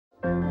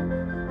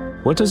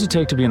What does it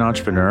take to be an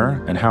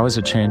entrepreneur, and how is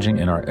it changing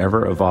in our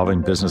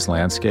ever-evolving business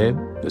landscape?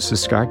 This is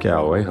Scott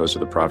Galloway, host of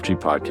the Prop G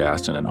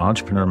podcast and an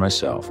entrepreneur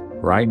myself.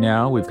 Right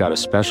now, we've got a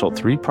special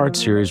 3-part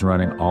series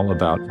running all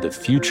about the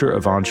future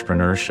of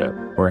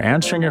entrepreneurship. We're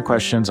answering your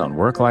questions on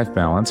work-life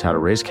balance, how to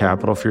raise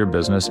capital for your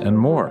business, and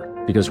more.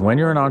 Because when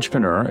you're an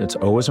entrepreneur, it's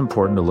always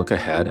important to look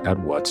ahead at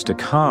what's to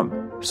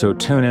come. So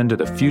tune in to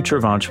the Future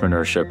of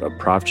Entrepreneurship, a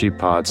Prop G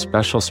pod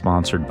special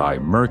sponsored by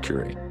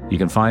Mercury. You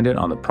can find it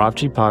on the Prop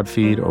G Pod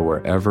feed or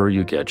wherever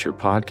you get your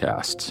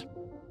podcasts.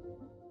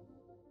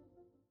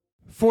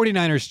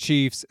 49ers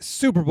Chiefs,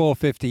 Super Bowl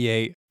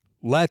 58.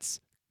 Let's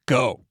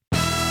go.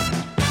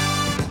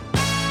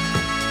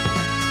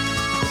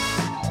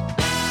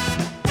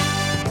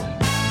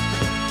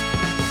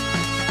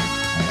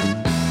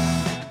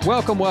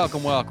 Welcome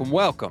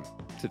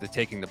to the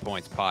Taking the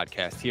Points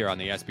podcast here on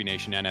the SB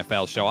Nation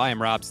NFL show. I am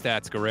Rob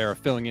Stats Guerrera,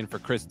 filling in for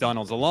Chris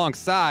Dunnels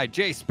alongside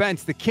Jay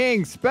Spence, the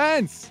King.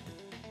 Spence,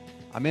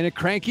 I'm in a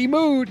cranky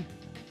mood.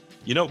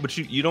 You know, but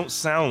you don't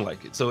sound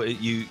like it. So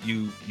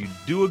you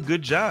do a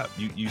good job.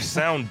 You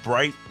sound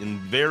bright and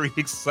very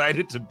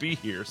excited to be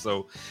here.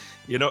 So,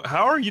 you know,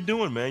 how are you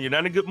doing, man? You're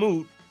not in a good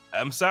mood.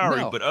 I'm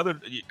sorry, but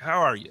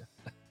how are you?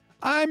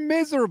 I'm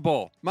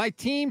miserable. My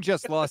team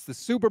just lost the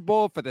Super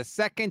Bowl for the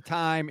second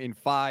time in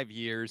 5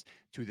 years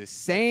to the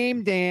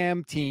same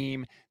damn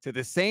team, to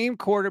the same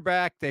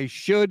quarterback they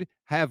should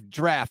have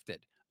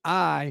drafted.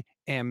 I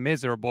am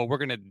miserable. We're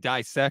going to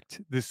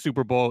dissect the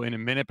Super Bowl in a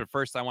minute, but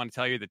first I want to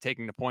tell you that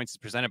Taking the Points is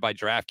presented by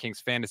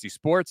DraftKings Fantasy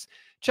Sports.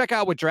 Check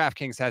out what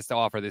DraftKings has to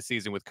offer this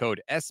season with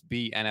code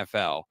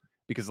SBNFL,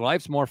 because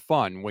life's more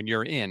fun when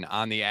you're in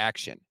on the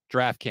action.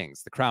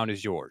 DraftKings, the crown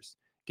is yours.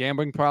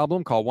 Gambling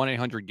problem? Call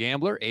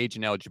 1-800-GAMBLER. Age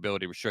and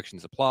eligibility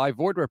restrictions apply.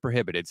 Void where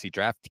prohibited. See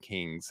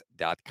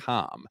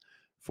DraftKings.com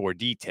for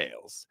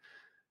details.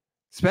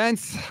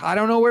 Spence, I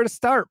don't know where to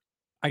start.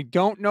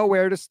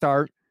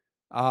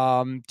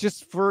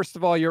 Just first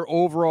of all, your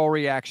overall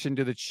reaction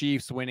to the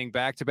Chiefs winning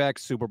back-to-back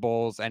Super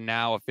Bowls and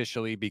now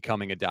officially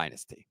becoming a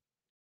dynasty.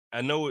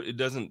 I know it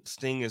doesn't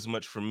sting as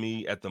much for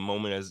me at the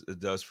moment as it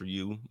does for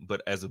you,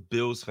 but as a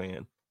Bills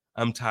fan,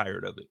 I'm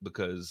tired of it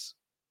because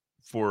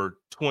for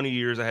 20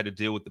 years, I had to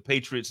deal with the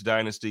Patriots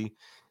dynasty.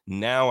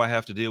 Now I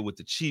have to deal with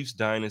the Chiefs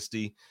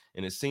dynasty.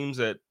 And it seems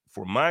that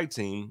for my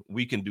team,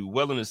 we can do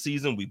well in the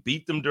season. We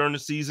beat them during the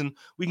season.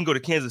 We can go to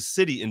Kansas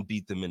City and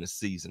beat them in the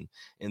season.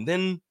 And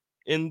then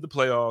in the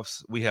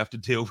playoffs, we have to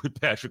deal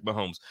with Patrick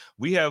Mahomes.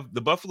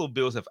 The Buffalo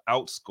Bills have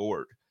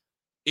outscored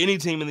any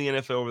team in the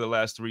NFL over the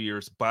last 3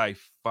 years by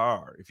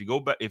far. If you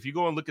go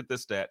and look at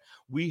this stat,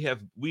 we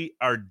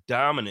are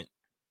dominant,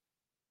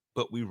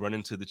 but we run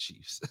into the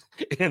Chiefs,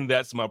 and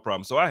that's my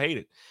problem. So I hate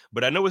it,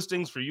 but I know it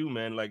stings for you,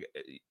 man. Like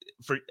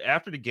for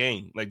after the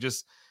game, like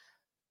just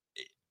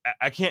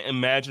I can't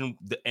imagine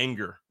the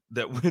anger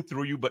that went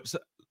through you. But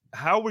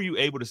how were you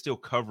able to still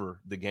cover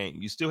the game?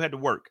 You still had to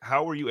work.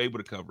 How were you able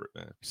to cover it,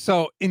 man?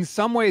 So in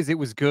some ways it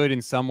was good.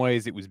 In some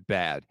ways it was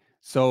bad.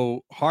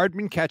 So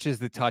Hardman catches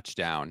the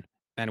touchdown.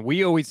 And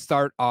we always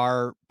start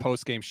our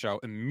post-game show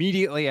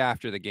immediately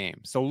after the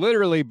game. So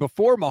literally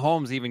before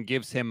Mahomes even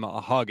gives him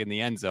a hug in the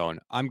end zone,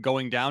 I'm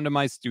going down to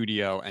my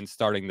studio and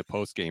starting the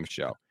post-game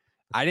show.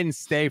 I didn't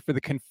stay for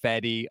the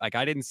confetti. Like,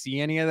 I didn't see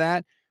any of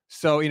that.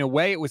 So in a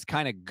way, it was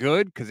kind of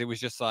good because it was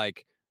just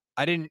like,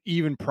 I didn't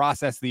even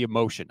process the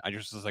emotion. I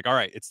just was like, all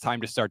right, it's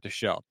time to start the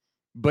show.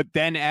 But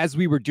then as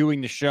we were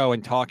doing the show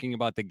and talking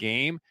about the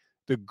game,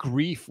 the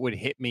grief would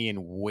hit me in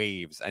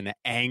waves and the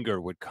anger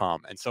would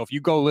come. And so if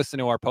you go listen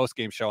to our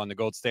post-game show on the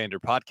Gold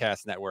Standard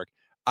Podcast Network,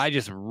 I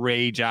just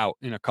rage out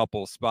in a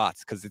couple of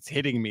spots because it's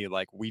hitting me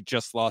like we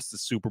just lost the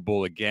Super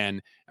Bowl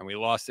again, and we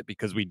lost it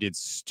because we did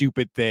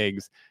stupid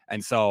things.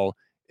 And so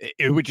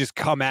it would just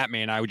come at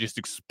me and I would just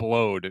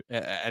explode.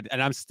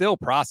 And I'm still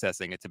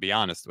processing it, to be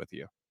honest with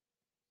you.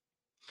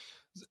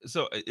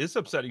 So it's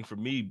upsetting for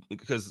me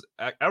because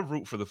I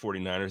root for the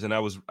 49ers, and I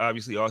was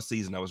obviously all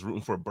season, I was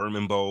rooting for a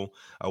Berman Bowl.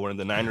 I wanted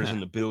the Niners and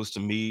the Bills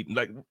to meet.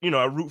 Like, you know,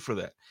 I root for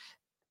that.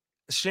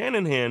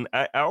 Shanahan,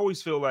 I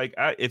always feel like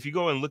if you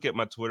go and look at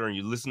my Twitter and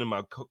you listen to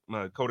my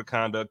code of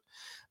conduct,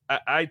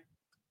 I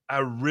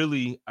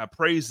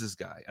praise this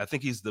guy. I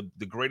think he's the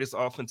greatest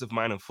offensive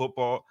mind in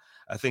football.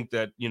 I think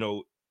that, you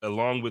know,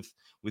 along with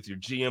your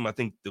GM, I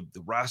think the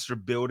roster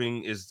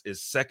building is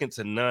second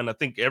to none. I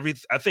think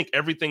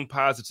everything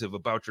positive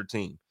about your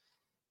team.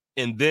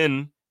 And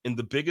then in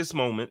the biggest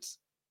moments,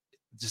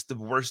 just the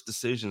worst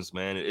decisions,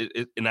 man.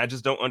 And I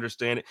just don't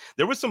understand it.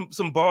 There was some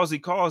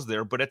ballsy calls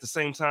there, but at the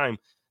same time,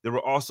 there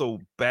were also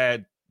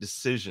bad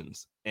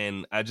decisions.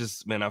 And I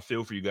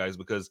feel for you guys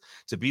because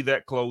to be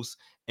that close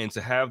and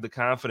to have the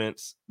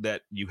confidence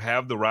that you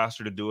have the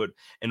roster to do it,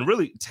 and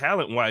really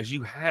talent-wise,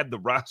 you had the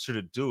roster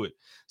to do it.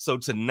 So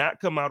to not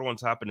come out on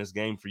top in this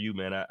game for you,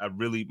 man, I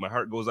really, my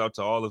heart goes out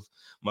to all of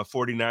my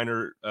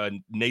 49er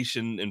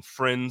nation and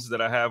friends that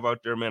I have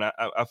out there, man.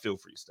 I feel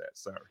for you, Stats.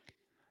 Sorry.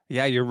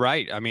 Yeah, you're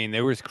right. I mean,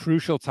 there was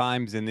crucial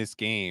times in this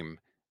game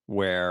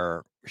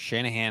where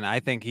Shanahan, I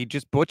think he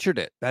just butchered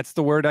it. That's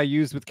the word I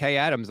used with Kay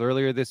Adams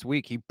earlier this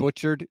week. He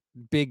butchered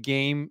big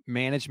game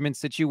management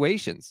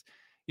situations.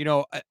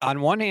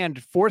 On one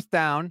hand,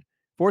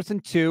 4th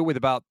and 2 with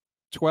about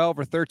 12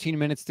 or 13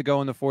 minutes to go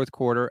in the fourth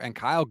quarter, and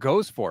Kyle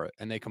goes for it,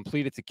 and they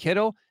complete it to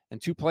Kittle,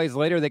 and 2 plays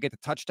later, they get the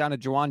touchdown to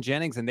Juwan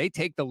Jennings, and they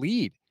take the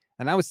lead.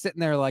 And I was sitting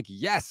there like,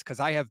 yes,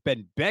 because I have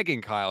been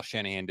begging Kyle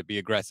Shanahan to be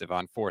aggressive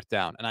on 4th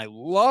down. And I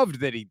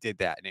loved that he did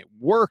that, and it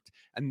worked.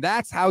 And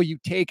that's how you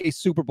take a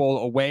Super Bowl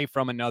away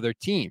from another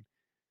team.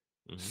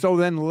 Mm-hmm. So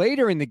then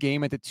later in the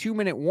game, at the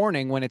 2-minute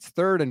warning, when it's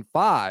 3rd and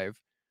 5,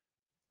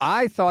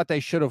 I thought they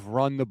should have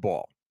run the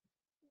ball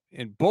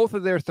in both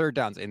of their 3rd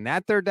downs, in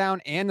that 3rd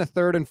down and the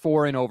 3rd and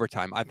 4 in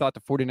overtime. I thought the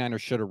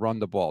 49ers should have run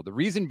the ball. The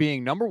reason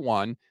being, number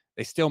one,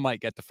 they still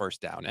might get the 1st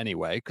down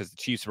anyway, because the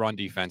Chiefs' run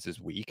defense is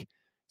weak.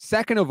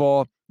 Second of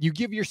all, you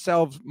give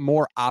yourselves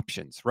more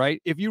options,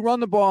 right? If you run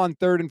the ball on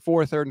 3rd and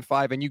 4, 3rd and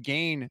 5, and you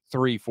gain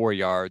 3-4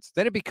 yards,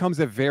 then it becomes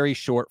a very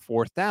short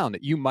 4th down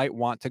that you might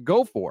want to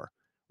go for.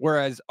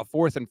 Whereas a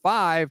 4th and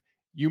 5,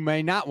 you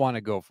may not want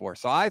to go for.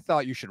 So I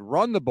thought you should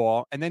run the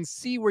ball and then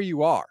see where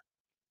you are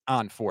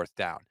on 4th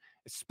down,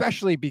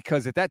 especially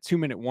because at that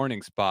 2-minute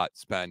warning spot,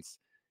 Spence,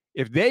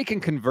 if they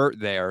can convert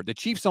there, the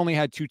Chiefs only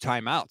had 2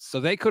 timeouts, so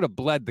they could have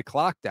bled the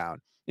clock down.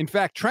 In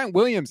fact, Trent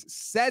Williams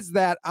says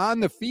that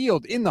on the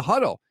field in the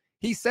huddle.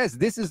 He says,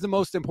 this is the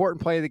most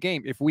important play of the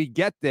game. If we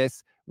get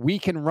this, we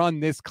can run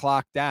this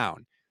clock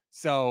down.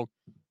 So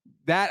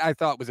that I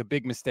thought was a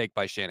big mistake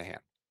by Shanahan.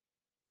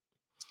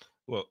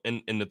 Well,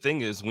 and the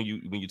thing is, when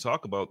you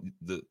talk about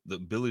the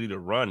ability to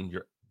run,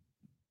 you're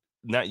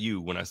not you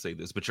when I say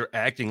this, but you're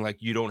acting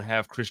like you don't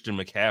have Christian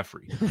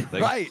McCaffrey.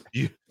 Like,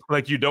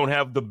 right. You don't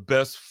have the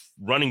best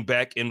running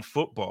back in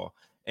football.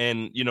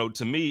 And,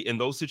 to me, in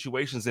those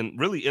situations, and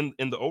really in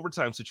the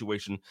overtime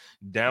situation,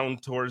 down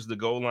towards the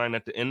goal line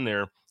at the end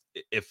there,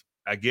 if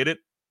I get it,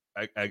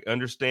 I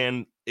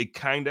understand it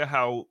kind of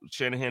how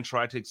Shanahan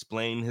tried to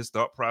explain his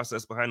thought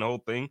process behind the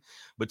whole thing.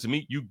 But to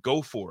me, you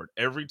go for it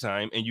every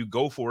time, and you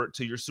go for it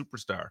to your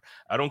superstar.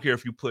 I don't care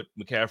if you put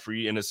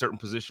McCaffrey in a certain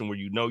position where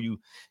you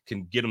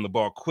can get him the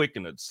ball quick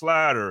in a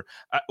slide or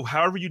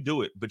however you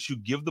do it, but you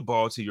give the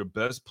ball to your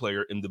best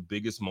player in the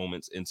biggest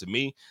moments. And to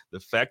me, the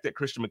fact that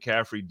Christian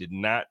McCaffrey did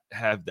not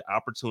have the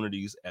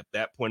opportunities at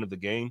that point of the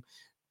game,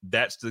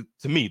 that's the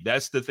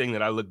thing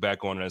that I look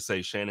back on and I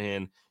say,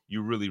 Shanahan,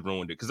 you really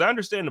ruined it. Because I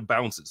understand the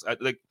bounces,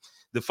 like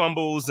the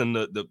fumbles and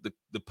the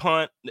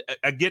punt.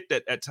 I get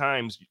that at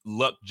times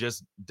luck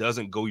just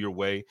doesn't go your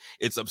way.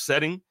 It's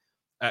upsetting.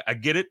 I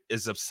get it.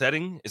 It's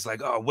upsetting. It's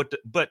like,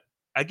 but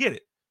I get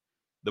it.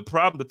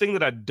 The thing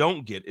that I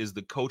don't get is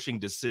the coaching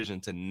decision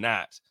to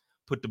not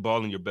put the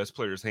ball in your best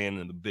player's hand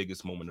in the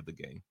biggest moment of the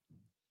game.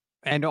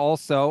 And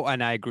also,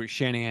 and I agree,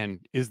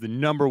 Shanahan is the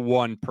number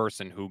one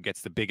person who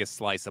gets the biggest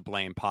slice of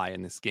blame pie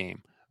in this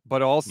game.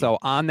 But also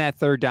on that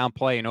 3rd down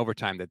play in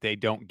overtime that they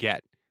don't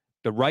get,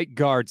 the right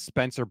guard,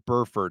 Spencer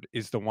Burford,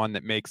 is the one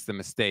that makes the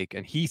mistake.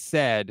 And he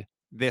said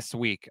this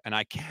week, and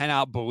I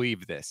cannot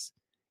believe this,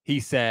 he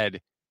said,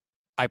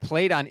 I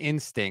played on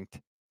instinct.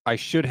 I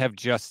should have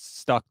just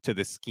stuck to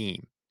the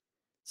scheme.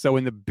 So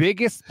in the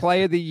biggest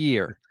play of the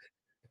year,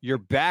 your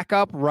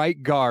backup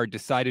right guard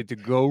decided to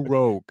go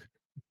rogue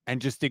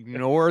and just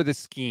ignore the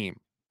scheme.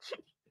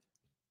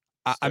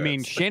 I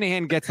mean,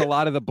 Shanahan gets a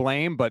lot of the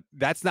blame, but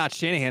that's not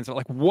Shanahan's.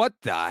 Like, what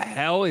the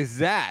hell is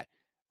that?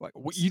 Like,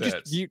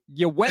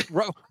 you went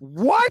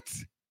what?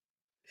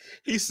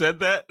 He said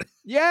that?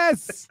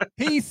 Yes,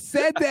 he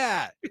said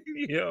that.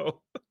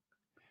 Yo.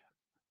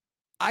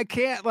 I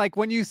can't, like,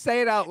 when you say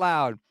it out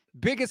loud,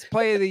 biggest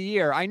play of the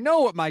year. I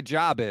know what my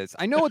job is.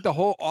 I know what the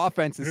whole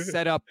offense is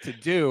set up to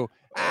do.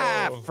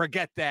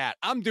 Forget that.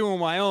 I'm doing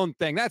my own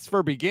thing. That's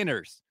for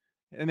beginners.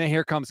 And then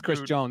here comes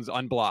Chris Jones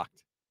unblocked.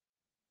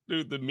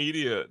 Dude, the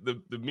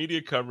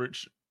media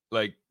coverage,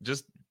 like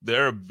just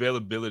their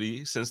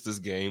availability since this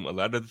game, a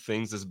lot of the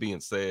things that's being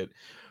said,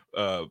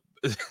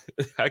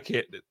 I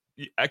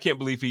can't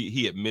believe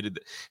he admitted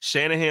that.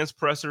 Shanahan's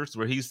pressers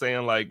where he's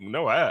saying like,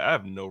 no, I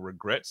have no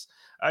regrets.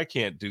 I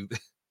can't do that.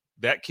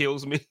 That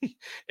kills me.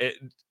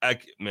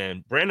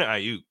 Brandon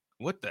Ayuk,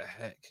 what the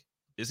heck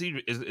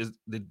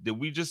did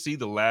we just see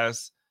the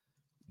last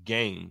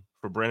game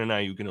for Brandon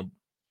Ayuk in a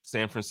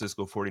San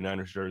Francisco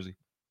 49ers jersey?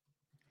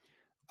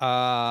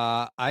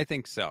 I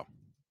think so.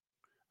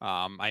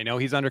 I know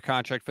he's under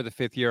contract for the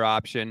 5th year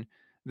option.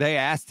 They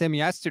asked him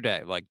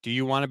yesterday, like, do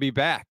you want to be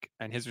back?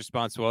 And his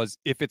response was,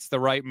 if it's the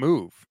right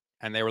move.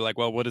 And they were like,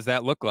 well, what does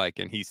that look like?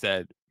 And he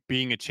said,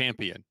 being a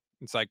champion.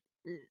 It's like,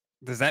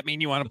 does that mean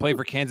you want to play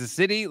for Kansas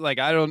City? Like,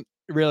 I don't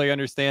really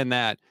understand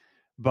that.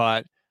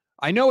 But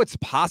I know it's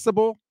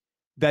possible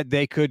that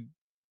they could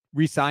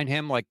re-sign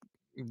him. Like,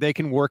 they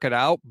can work it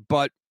out.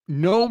 But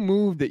no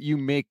move that you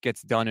make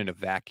gets done in a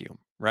vacuum.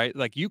 Right?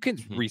 Like, you can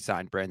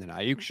re-sign Brandon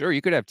Ayuk. Sure,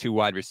 you could have 2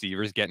 wide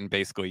receivers getting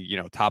basically,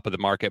 top of the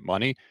market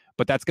money,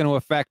 but that's going to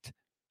affect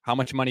how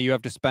much money you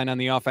have to spend on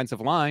the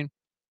offensive line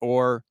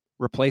or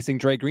replacing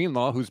Dre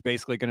Greenlaw, who's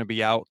basically going to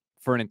be out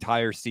for an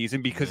entire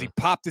season because he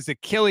popped his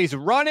Achilles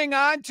running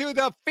onto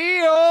the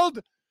field.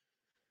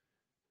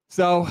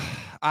 So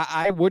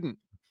I wouldn't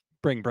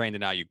bring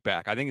Brandon Ayuk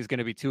back. I think it's going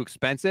to be too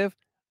expensive.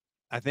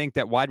 I think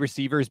that wide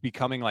receiver is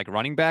becoming like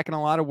running back in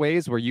a lot of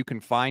ways where you can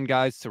find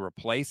guys to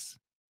replace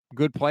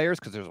good players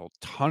because there's a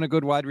ton of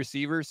good wide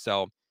receivers.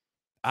 So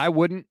I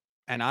wouldn't.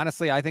 And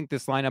honestly, I think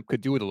this lineup could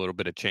do with a little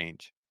bit of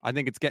change. I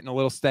think it's getting a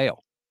little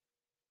stale.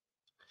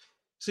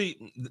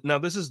 See, now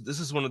this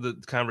is one of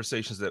the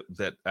conversations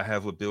that I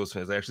have with Bills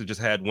fans. I actually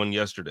just had one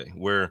yesterday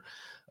where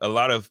a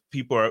lot of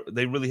people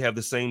they really have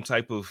the same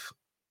type of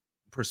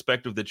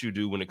perspective that you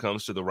do when it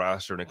comes to the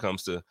roster and it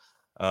comes to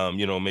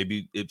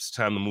maybe it's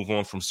time to move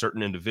on from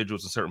certain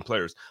individuals and certain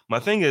players. My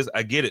thing is,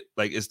 I get it.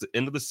 Like, it's the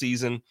end of the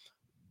season.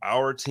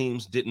 Our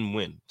teams didn't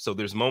win. So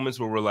there's moments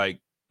where we're like,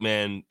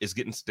 man, it's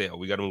getting stale.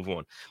 We got to move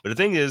on. But the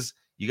thing is,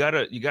 you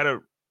gotta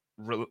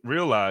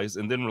realize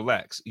and then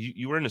relax.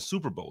 You were in the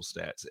Super Bowl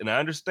stats. And I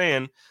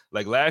understand,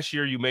 like, last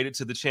year you made it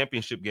to the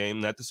championship game,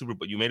 not the Super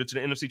Bowl. You made it to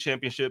the NFC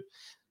championship.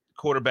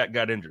 Quarterback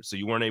got injured, so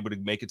you weren't able to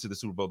make it to the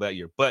Super Bowl that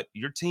year. But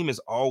your team is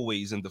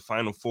always in the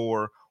final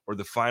four or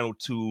the final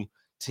two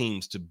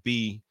teams to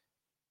be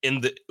in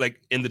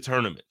the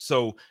tournament.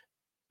 So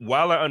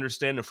while I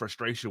understand the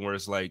frustration where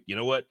it's like, you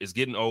know what, it's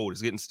getting old,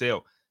 it's getting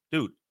stale,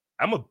 dude,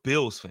 I'm a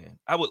Bills fan.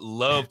 I would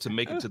love to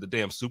make it to the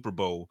damn Super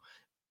Bowl.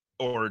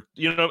 Or,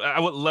 I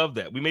would love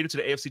that. We made it to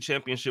the AFC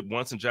Championship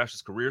once in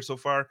Josh's career so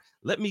far.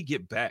 Let me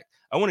get back.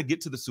 I want to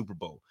get to the Super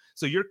Bowl.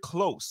 So you're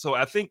close. So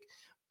I think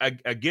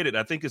I get it.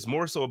 I think it's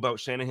more so about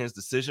Shanahan's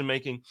decision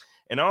making.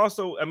 And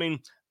also, I mean,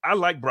 I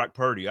like Brock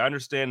Purdy. I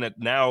understand that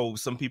now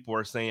some people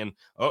are saying,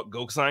 oh,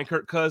 go sign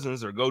Kirk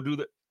Cousins or go do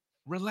the.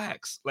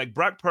 Relax. Like,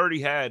 Brock Purdy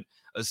had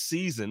a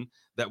season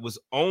that was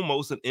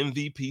almost an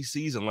MVP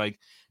season. Like,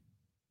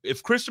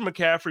 if Christian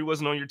McCaffrey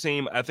wasn't on your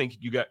team, I think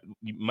you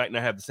might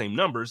not have the same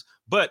numbers,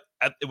 but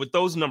with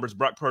those numbers,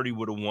 Brock Purdy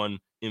would have won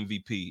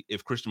MVP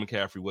if Christian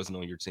McCaffrey wasn't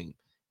on your team.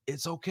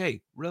 It's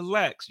okay.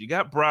 Relax. You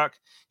got Brock.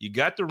 You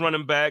got the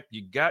running back.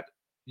 You got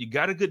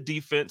a good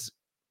defense.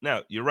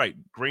 Now, you're right.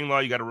 Greenlaw,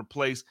 you got to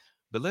replace,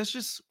 but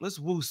let's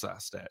woosah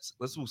stats.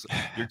 Let's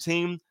woosah. Your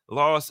team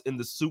lost in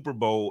the Super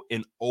Bowl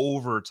in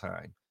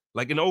overtime.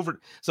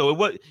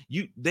 So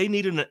they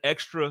needed an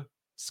extra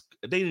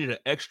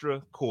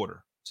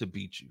quarter to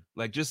beat you.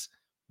 Like, just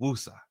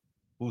woosah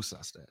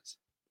stats.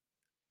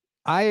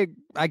 I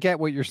get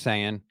what you're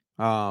saying.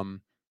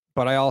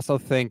 But I also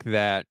think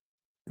that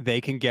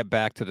they can get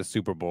back to the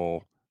Super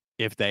Bowl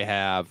if they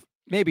have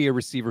maybe a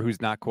receiver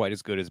who's not quite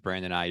as good as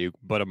Brandon Ayuk,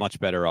 but a much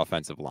better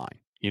offensive line.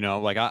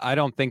 Like, I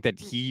don't think that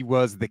he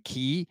was the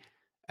key.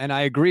 And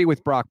I agree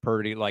with Brock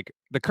Purdy. Like,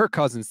 the Kirk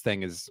Cousins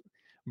thing is,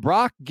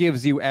 Brock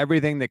gives you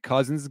everything that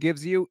Cousins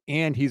gives you,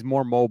 and he's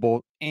more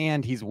mobile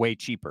and he's way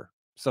cheaper.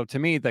 So to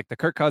me, like, the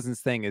Kirk Cousins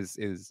thing is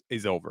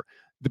over.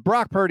 The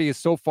Brock Purdy is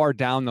so far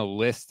down the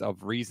list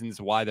of reasons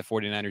why the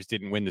 49ers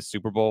didn't win the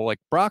Super Bowl. Like,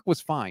 Brock was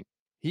fine.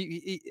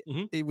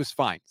 He was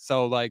fine.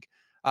 So, like,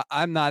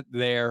 I'm not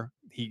there.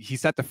 He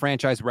set the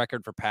franchise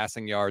record for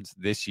passing yards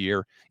this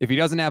year. If he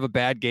doesn't have a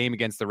bad game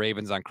against the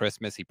Ravens on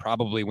Christmas, he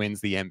probably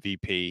wins the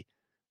MVP.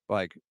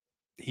 Like,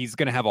 he's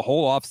going to have a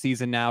whole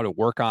offseason now to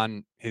work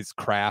on his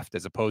craft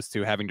as opposed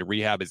to having to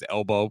rehab his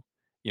elbow,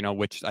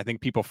 which I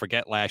think people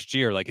forget last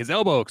year. Like, his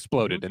elbow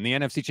exploded in the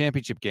NFC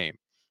Championship game.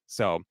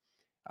 So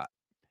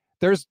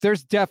there's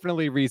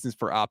definitely reasons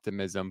for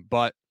optimism,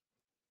 but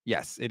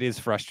yes, it is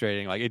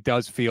frustrating. Like, it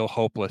does feel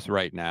hopeless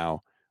right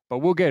now, but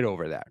we'll get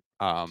over that.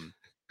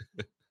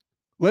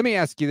 Let me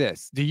ask you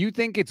this. Do you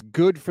think it's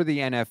good for the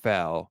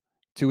NFL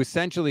to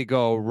essentially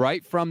go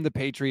right from the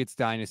Patriots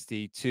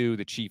dynasty to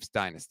the Chiefs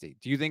dynasty?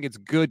 Do you think it's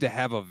good to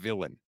have a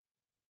villain?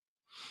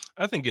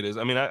 I think it is.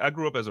 I mean, I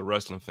grew up as a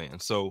wrestling fan,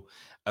 so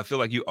I feel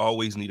like you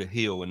always need a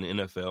heel in the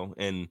NFL.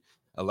 And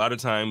a lot of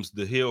times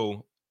the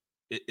heel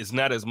is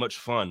not as much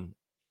fun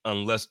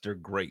unless they're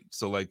great.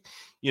 So, like,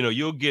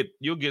 you'll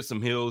get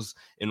some heels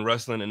in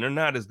wrestling and they're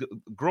not as good.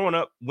 Growing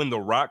up, when The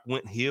Rock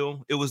went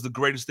heel, it was the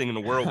greatest thing in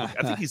the world. I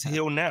think he's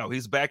heel now.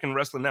 He's back in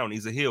wrestling now and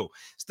he's a heel.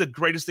 It's the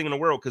greatest thing in the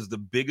world because the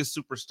biggest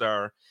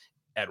superstar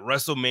at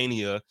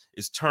WrestleMania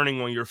is turning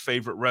on your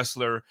favorite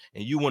wrestler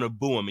and you want to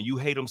boo him and you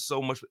hate him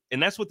so much.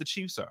 And that's what the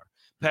Chiefs are.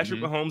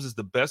 Patrick Mahomes is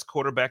the best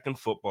quarterback in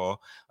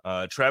football.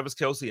 Travis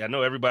Kelce, I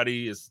know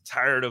everybody is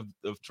tired of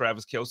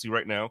Travis Kelce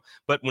right now,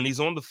 but when he's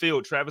on the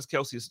field, Travis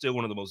Kelce is still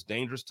one of the most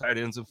dangerous tight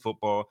ends in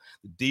football.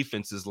 The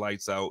defense is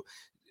lights out.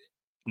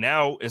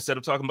 Now, instead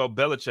of talking about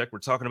Belichick, we're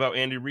talking about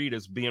Andy Reid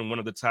as being one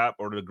of the top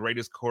or the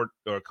greatest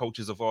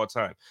coaches of all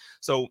time.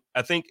 So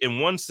I think in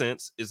one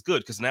sense, it's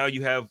good because now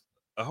you have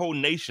a whole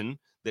nation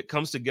that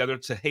comes together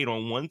to hate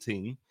on one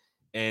team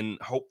and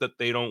hope that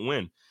they don't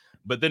win.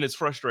 But then it's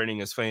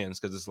frustrating as fans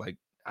because it's like,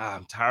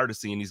 I'm tired of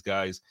seeing these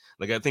guys.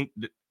 Like, I think,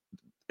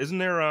 isn't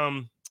there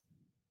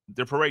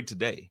their parade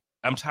today?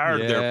 I'm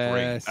tired of their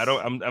parade.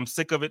 I'm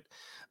sick of it.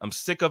 I'm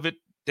sick of it.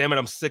 Damn it,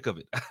 I'm sick of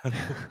it.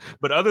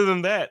 But other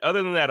than that,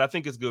 I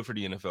think it's good for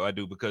the NFL. I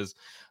do because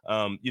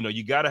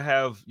you gotta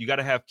have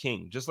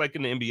king. Just like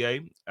in the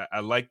NBA,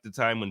 I like the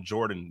time when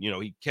Jordan,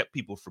 he kept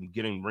people from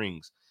getting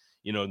rings.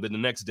 Then the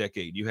next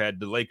decade, you had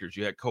the Lakers,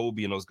 you had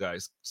Kobe and those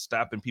guys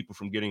stopping people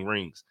from getting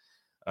rings.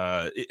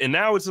 And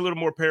now it's a little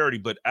more parity,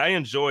 but I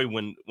enjoy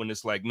when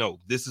it's like, no,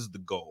 this is the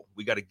goal.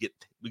 We got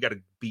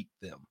to beat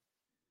them.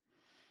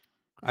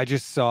 I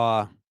just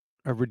saw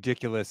a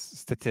ridiculous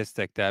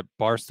statistic that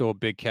Barstool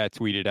Big Cat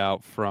tweeted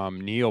out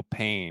from Neil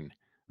Payne,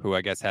 who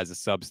I guess has a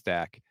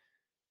Substack.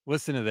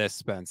 Listen to this,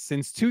 Spence.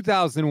 Since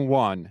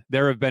 2001,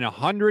 there have been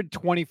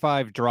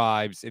 125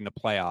 drives in the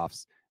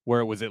playoffs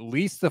where it was at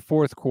least the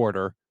fourth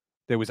quarter,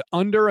 there was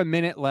under a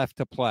minute left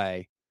to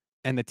play,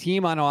 and the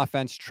team on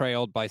offense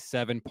trailed by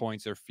 7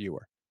 points or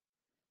fewer.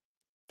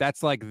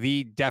 That's like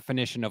the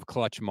definition of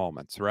clutch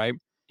moments, right?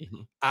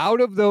 Mm-hmm.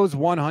 Out of those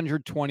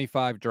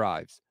 125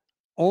 drives,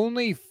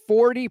 only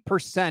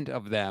 40%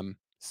 of them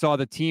saw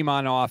the team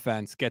on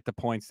offense get the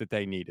points that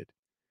they needed.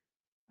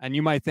 And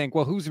you might think,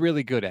 well, who's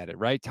really good at it,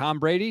 right? Tom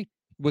Brady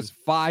was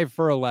 5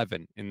 for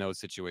 11 in those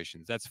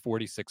situations. That's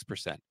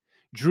 46%.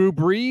 Drew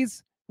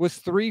Brees was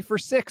 3 for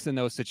 6 in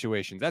those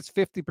situations. That's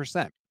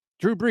 50%.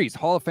 Drew Brees,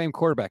 Hall of Fame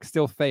quarterback,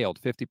 still failed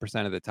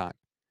 50% of the time.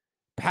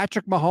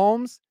 Patrick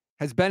Mahomes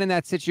has been in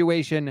that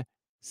situation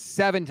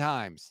 7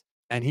 times,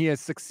 and he has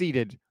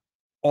succeeded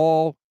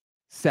all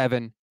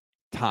 7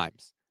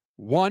 times.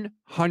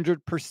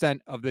 100%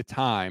 of the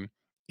time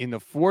in the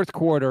fourth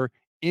quarter,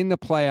 in the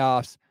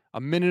playoffs,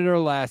 a minute or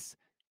less,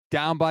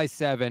 down by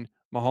 7,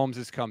 Mahomes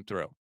has come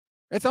through.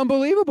 It's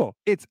unbelievable.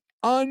 It's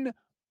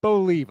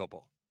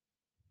unbelievable.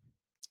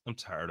 I'm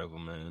tired of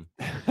him, man.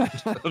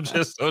 I'm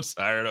just so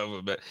tired of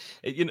him. But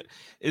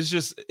it's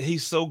just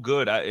he's so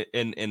good.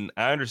 And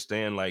I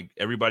understand, like,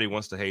 everybody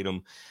wants to hate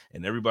him,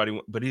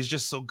 but he's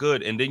just so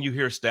good. And then you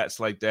hear stats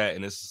like that,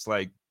 and it's just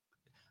like,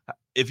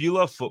 if you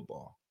love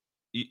football,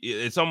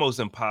 it's almost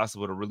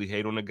impossible to really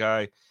hate on a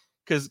guy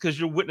because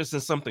you're witnessing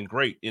something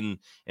great. And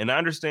I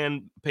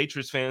understand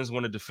Patriots fans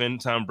want to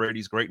defend Tom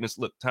Brady's greatness.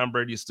 Look, Tom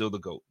Brady is still the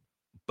GOAT.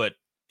 But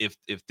if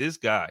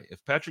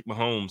Patrick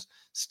Mahomes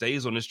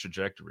stays on this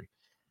trajectory,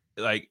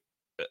 like,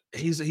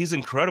 he's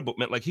incredible,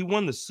 man. Like, he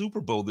won the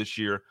Super Bowl this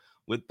year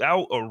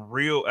without a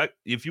real,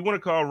 if you want to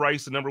call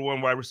Rice the number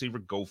one wide receiver,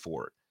 go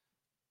for it.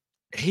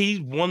 He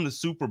won the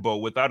Super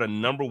Bowl without a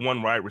number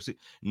one wide receiver.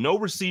 No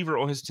receiver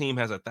on his team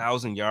has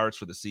 1,000 yards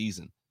for the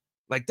season.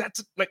 Like,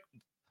 that's like,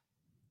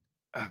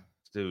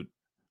 dude.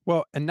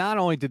 Well, and not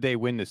only did they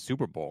win the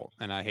Super Bowl,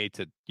 and I hate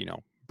to,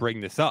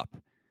 bring this up,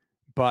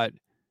 but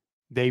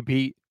they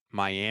beat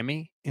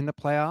Miami in the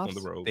playoffs.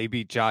 On the road. They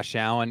beat Josh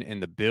Allen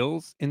and the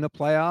Bills in the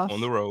playoffs. On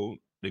the road.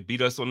 They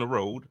beat us on the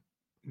road.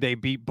 They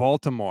beat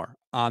Baltimore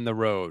on the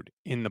road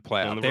in the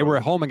playoffs. They were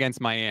at home against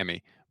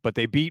Miami, but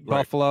they beat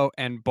Buffalo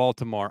and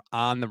Baltimore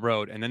on the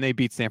road, and then they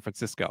beat San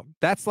Francisco.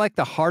 That's like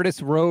the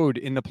hardest road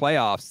in the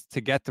playoffs to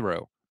get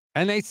through,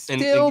 and they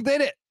still did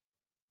it.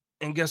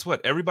 And guess what?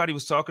 Everybody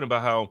was talking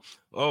about how,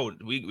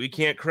 we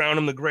can't crown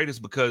him the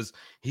greatest because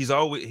he's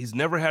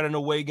never had an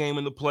away game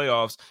in the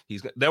playoffs.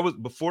 That was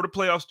before the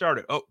playoffs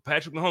started. Oh,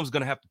 Patrick Mahomes is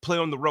going to have to play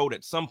on the road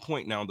at some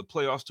point now in the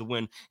playoffs to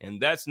win, and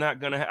that's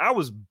not going to I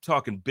was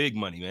talking big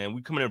money, man.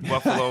 We coming in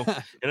Buffalo,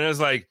 and it was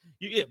like,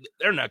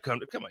 they're not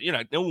coming. Come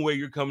on, no way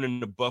you're coming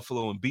into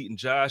Buffalo and beating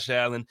Josh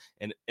Allen.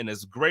 And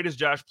as great as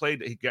Josh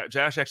played,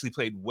 Josh actually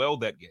played well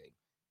that game.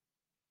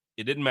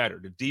 It didn't matter.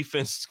 The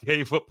defense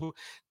gave up.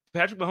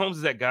 Patrick Mahomes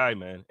is that guy,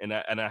 man, and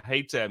I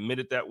hate to admit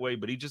it that way,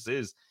 but he just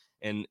is.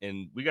 And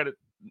we got to,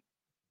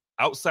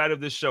 outside of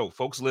this show,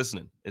 folks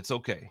listening, it's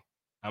okay.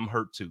 I'm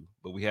hurt too,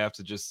 but we have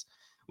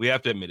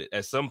to admit it.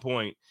 At some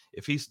point,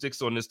 if he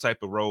sticks on this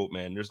type of road,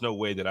 man, there's no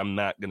way that I'm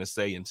not going to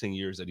say in 10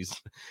 years that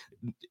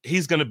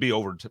he's going to be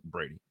over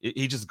Brady.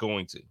 He's just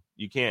going to.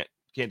 You can't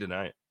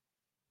deny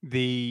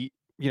it.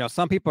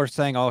 Some people are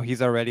saying, oh,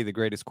 he's already the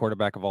greatest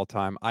quarterback of all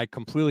time. I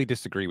completely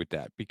disagree with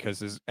that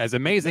because as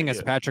amazing as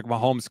Patrick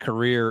Mahomes'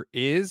 career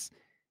is,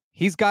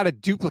 he's got to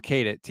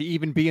duplicate it to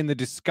even be in the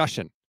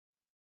discussion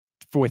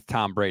with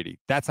Tom Brady.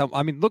 That's how,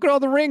 look at all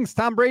the rings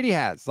Tom Brady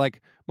has.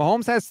 Like,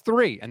 Mahomes has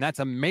 3, and that's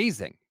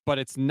amazing, but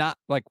it's not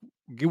like,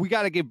 we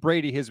got to give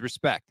Brady his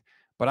respect.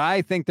 But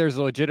I think there's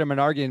a legitimate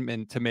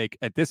argument to make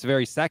at this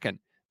very second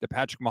that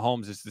Patrick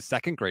Mahomes is the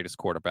second greatest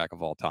quarterback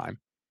of all time.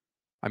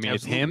 Absolutely.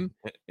 It's him.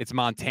 It's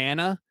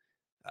Montana.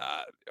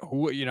 I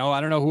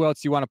don't know who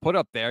else you want to put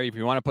up there. If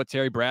you want to put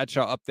Terry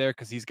Bradshaw up there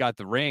because he's got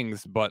the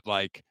rings, but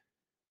like,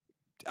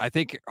 I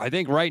think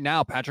right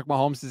now Patrick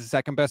Mahomes is the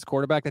second best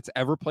quarterback that's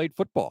ever played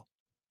football.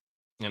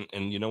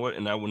 And you know what?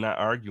 And I will not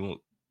argue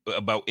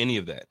about any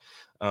of that.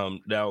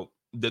 Now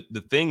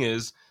the thing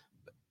is,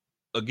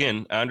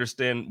 again, I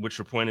understand what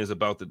your point is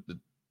about the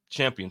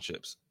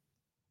championships.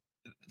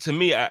 To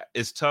me,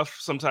 it's tough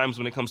sometimes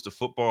when it comes to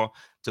football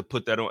to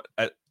put that on.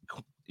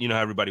 How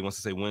everybody wants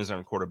to say wins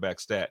aren't a quarterback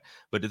stat.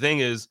 But the thing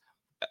is,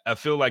 I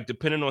feel like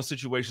depending on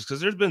situations,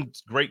 because there's been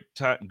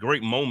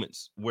great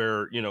moments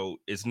where,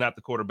 it's not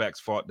the quarterback's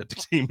fault that the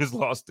team has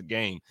lost the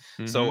game.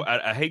 Mm-hmm. So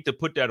I hate to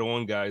put that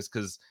on guys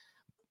because,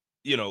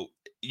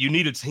 you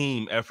need a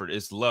team effort.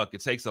 It's luck.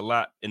 It takes a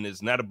lot. And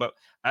it's not about,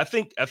 I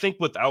think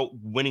without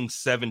winning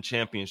 7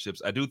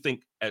 championships, I do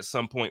think at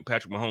some point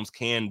Patrick Mahomes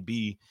can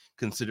be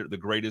considered the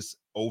greatest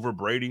over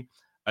Brady.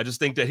 I just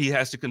think that he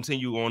has to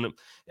continue on,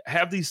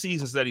 have these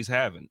seasons that he's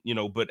having,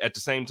 but at the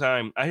same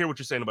time, I hear what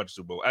you're saying about the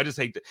Super Bowl. I just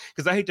hate that,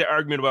 because I hate the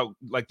argument about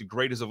like the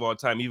greatest of all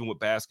time, even with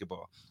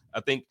basketball. I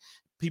think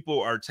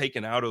people are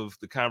taken out of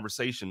the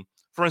conversation.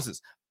 For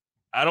instance,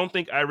 I don't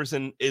think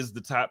Iverson is the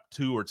top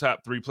 2 or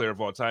top 3 player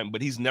of all time,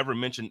 but he's never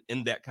mentioned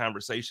in that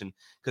conversation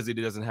because he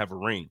doesn't have a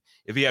ring.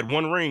 If he had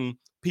 1 ring,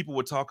 people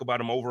would talk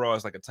about him overall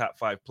as like a top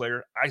 5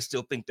 player. I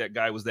still think that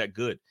guy was that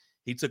good.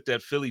 He took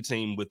that Philly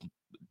team with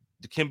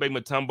Dikembe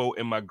Mutombo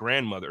and my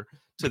grandmother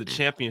to the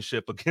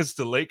championship against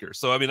the Lakers.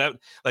 So I mean,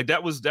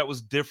 that was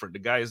different. The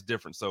guy is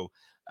different. So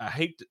I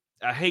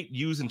hate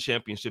using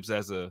championships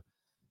as a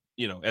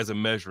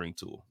measuring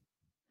tool.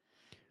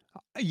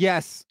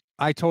 Yes,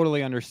 I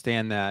totally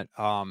understand that.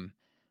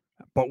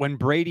 But when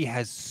Brady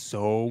has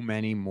so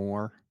many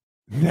more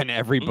than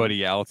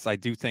everybody else, I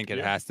do think it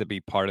has to be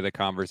part of the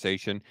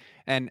conversation.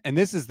 And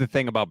this is the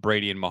thing about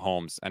Brady and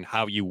Mahomes and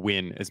how you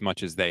win as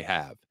much as they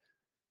have.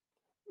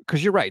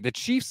 Because you're right, the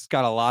Chiefs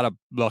got a lot of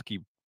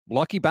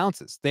lucky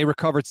bounces. They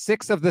recovered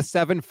 6 of the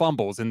 7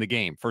 fumbles in the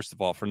game, first of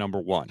all, for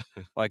number 1.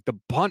 Like the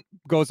punt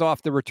goes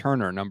off the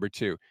returner, number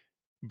 2.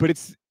 But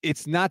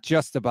it's not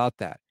just about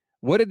that.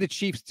 What did the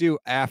Chiefs do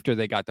after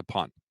they got the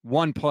punt?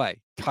 1 play,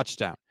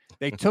 touchdown.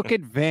 They took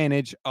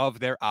advantage of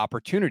their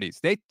opportunities.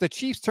 The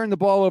Chiefs turned the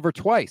ball over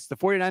twice. The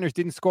 49ers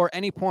didn't score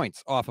any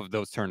points off of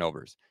those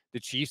turnovers. The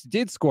Chiefs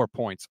did score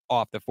points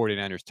off the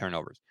 49ers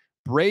turnovers.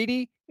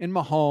 Brady and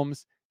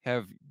Mahomes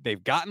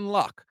they've gotten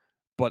luck,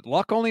 but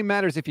luck only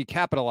matters if you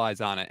capitalize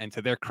on it. And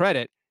to their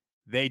credit,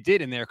 they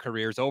did in their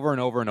careers over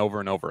and over and over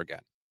and over again.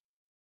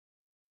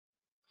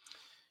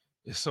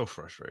 It's so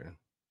frustrating.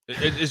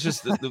 It's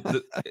just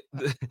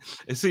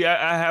see,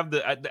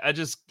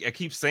 I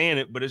keep saying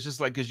it, but it's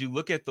just like, because you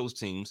look at those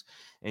teams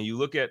and you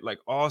look at like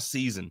all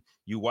season,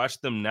 you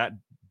watch them not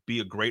be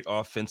a great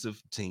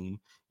offensive team.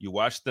 You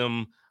watch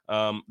them.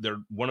 They're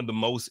one of the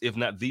most, if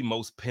not the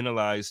most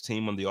penalized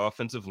team on the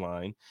offensive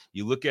line.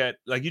 You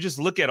just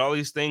look at all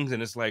these things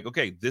and it's like,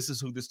 okay, this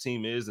is who this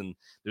team is. And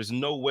there's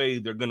no way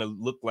they're going to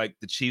look like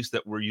the Chiefs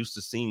that we're used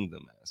to seeing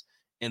them as.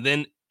 And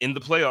then in the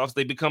playoffs,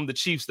 they become the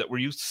Chiefs that we're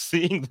used to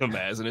seeing them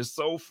as. And it's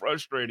so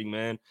frustrating,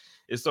 man.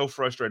 It's so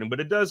frustrating.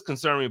 But it does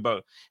concern me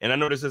about, and I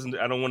know this isn't,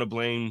 I don't want to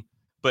blame,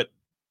 but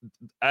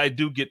I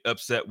do get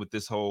upset with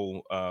this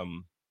whole,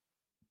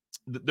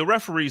 the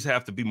referees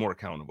have to be more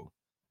accountable.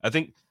 I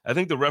think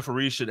the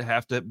referees should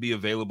have to be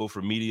available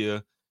for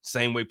media,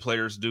 same way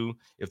players do.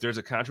 If there's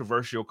a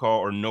controversial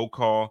call or no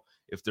call,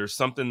 if there's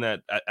something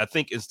that I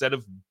think, instead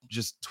of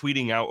just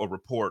tweeting out a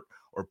report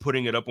or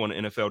putting it up on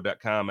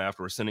NFL.com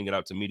after, or sending it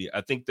out to media, I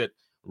think that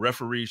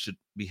referees should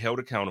be held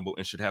accountable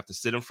and should have to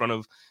sit in front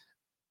of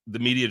the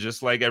media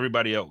just like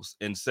everybody else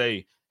and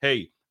say,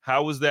 hey,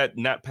 how is that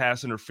not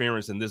pass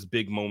interference in this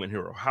big moment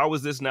here? Or how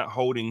is this not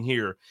holding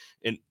here?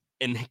 And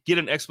get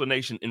an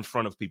explanation in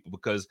front of people,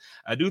 because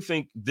I do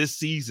think this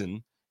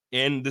season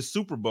and the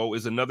Super Bowl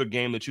is another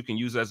game that you can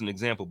use as an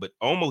example. But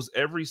almost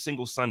every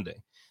single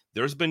Sunday,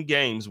 there's been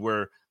games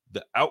where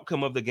the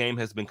outcome of the game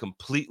has been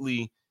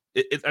completely,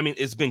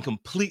 it's been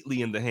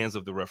completely in the hands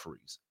of the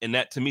referees. And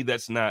that, to me,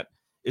 it's not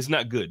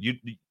good.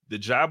 The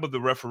job of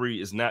the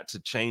referee is not to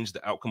change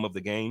the outcome of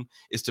the game,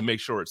 is to make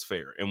sure it's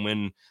fair. And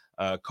when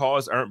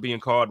calls aren't being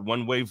called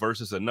one way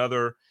versus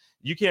another,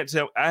 you can't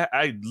tell.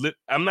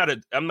 I'm not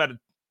a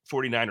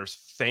 49ers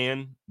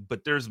fan,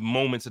 but there's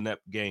moments in that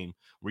game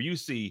where you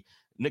see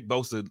Nick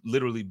Bosa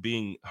literally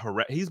being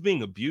harassed. He's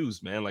being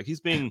abused, man. Like, he's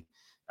being,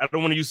 I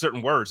don't want to use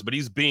certain words, but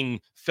he's being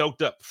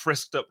felt up,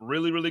 frisked up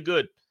really, really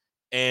good.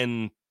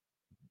 And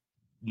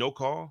no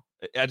call.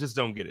 I just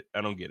don't get it. I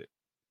don't get it.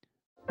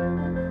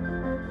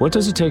 What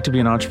does it take to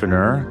be an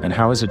entrepreneur, and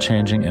how is it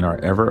changing in our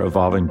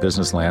ever-evolving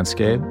business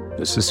landscape?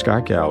 This is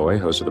Scott Galloway,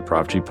 host of the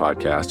Prop G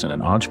podcast and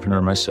an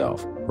entrepreneur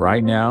myself.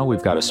 Right now,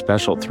 we've got a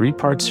special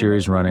 3-part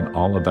series running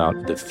all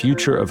about the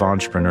future of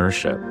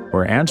entrepreneurship.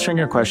 We're answering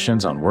your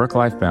questions on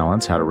work-life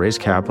balance, how to raise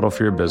capital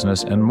for your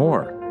business, and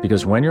more.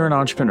 Because when you're an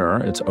entrepreneur,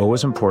 it's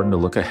always important to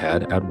look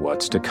ahead at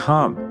what's to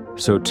come.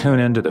 So tune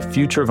in to the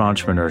Future of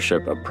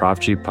Entrepreneurship, a Prop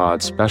G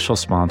pod special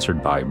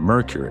sponsored by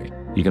Mercury.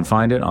 You can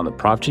find it on the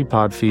Prop G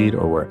pod feed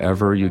or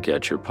wherever you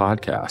get your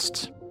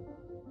podcasts.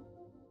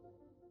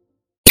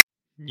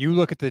 You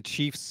look at the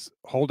Chiefs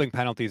holding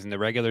penalties in the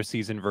regular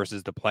season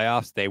versus the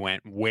playoffs, they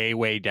went way,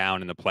 way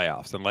down in the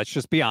playoffs. And let's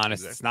just be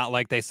honest, It's not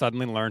like they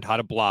suddenly learned how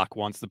to block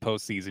once the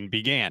postseason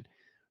began.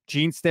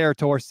 Gene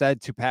Steratore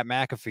said to Pat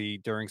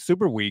McAfee during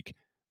Super Week,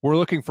 "We're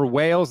looking for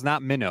whales,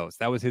 not minnows."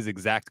 That was his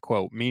exact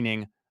quote,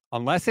 meaning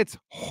unless it's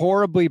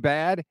horribly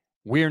bad,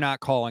 we're not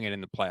calling it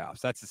in the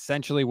playoffs. That's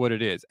essentially what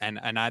it is. And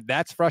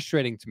that's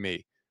frustrating to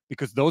me,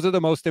 because those are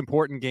the most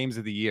important games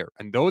of the year.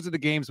 And those are the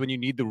games when you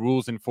need the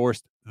rules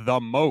enforced the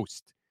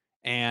most.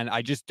 And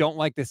I just don't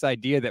like this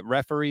idea that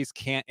referees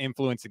can't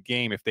influence a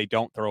game if they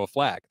don't throw a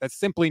flag. That's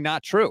simply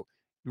not true.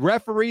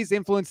 Referees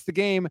influence the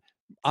game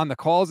on the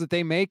calls that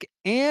they make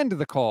and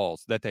the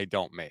calls that they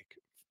don't make.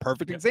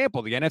 Perfect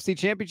example, the NFC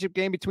Championship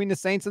game between the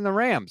Saints and the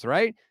Rams,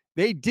 right?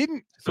 They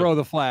didn't throw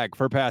the flag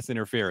for pass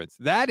interference.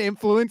 That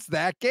influenced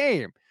that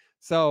game.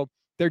 So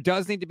there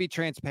does need to be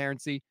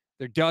transparency.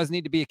 There does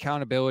need to be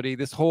accountability.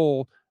 This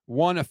whole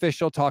one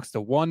official talks to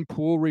one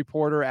pool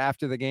reporter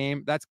after the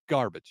game, that's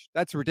garbage.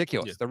 That's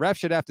ridiculous. Yeah. The ref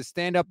should have to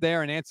stand up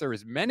there and answer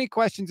as many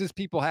questions as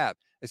people have,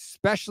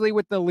 especially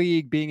with the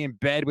league being in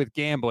bed with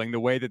gambling the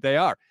way that they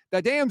are.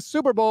 The damn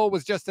Super Bowl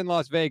was just in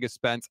Las Vegas,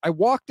 Spence. I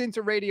walked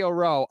into Radio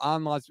Row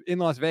in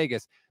Las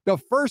Vegas. The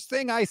first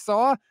thing I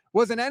saw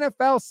was an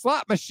NFL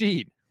slot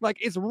machine. Like,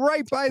 it's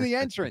right by the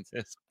entrance.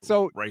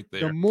 So right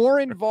there. The more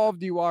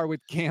involved you are with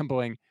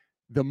gambling,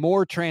 the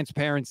more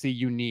transparency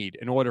you need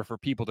in order for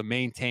people to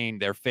maintain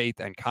their faith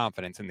and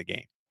confidence in the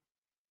game.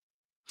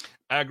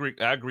 I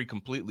agree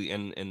completely.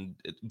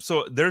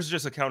 So there's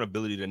just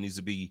accountability that needs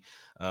to be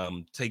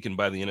taken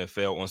by the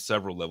NFL on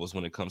several levels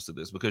when it comes to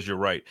this, because you're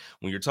right.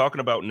 When you're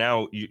talking about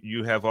now,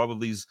 you have all of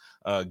these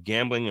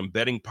gambling and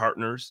betting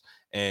partners,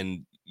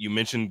 and you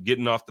mentioned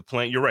getting off the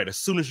plane. You're right. As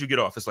soon as you get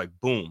off, it's like,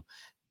 boom.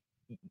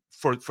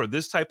 For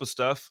this type of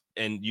stuff,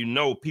 and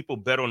people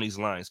bet on these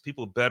lines.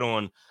 People bet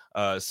on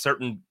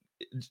certain,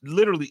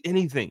 literally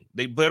anything.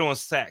 They bet on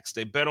sacks.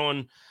 They bet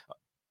on,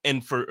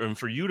 and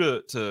for you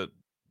to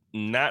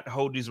not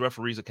hold these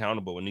referees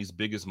accountable in these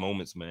biggest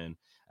moments, man,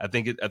 I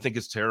think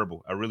it's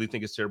terrible. I really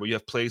think it's terrible. You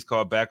have plays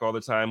called back all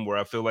the time where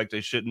I feel like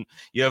they shouldn't.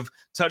 You have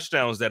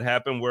touchdowns that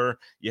happen where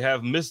you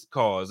have missed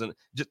calls, and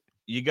just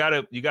you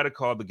gotta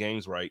call the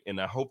games right.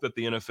 And I hope that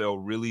the NFL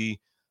really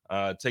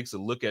takes a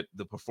look at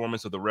the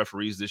performance of the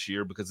referees this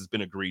year, because it's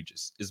been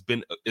egregious. It's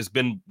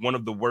been one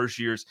of the worst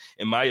years,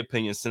 in my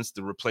opinion, since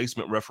the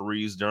replacement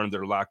referees during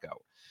their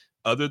lockout.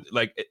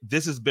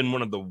 This has been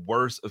one of the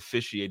worst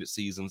officiated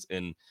seasons,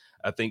 and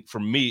I think for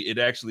me, it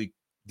actually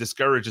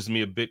discourages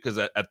me a bit, because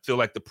I feel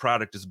like the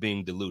product is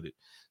being diluted.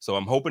 So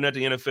I'm hoping that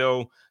the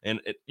NFL and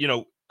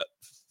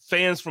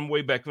fans from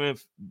way back then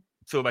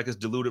feel like it's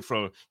diluted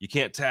from, you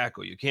can't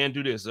tackle, you can't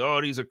do this. Oh,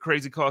 these are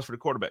crazy calls for the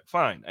quarterback.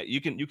 Fine, you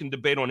can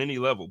debate on any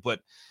level, but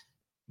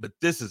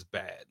this is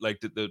bad. Like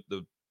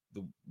the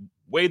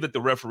way that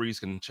the referees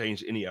can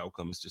change any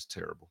outcome is just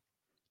terrible.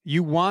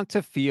 You want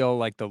to feel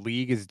like the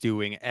league is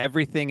doing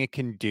everything it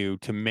can do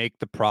to make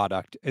the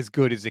product as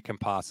good as it can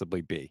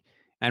possibly be.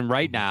 And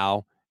right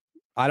now,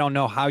 I don't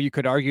know how you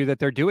could argue that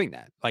they're doing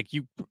that.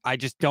 I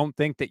just don't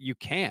think that you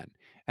can.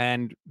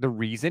 And the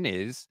reason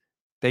is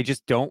they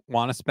just don't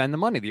want to spend the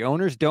money. The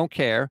owners don't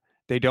care.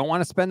 They don't want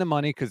to spend the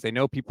money because they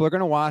know people are going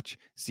to watch.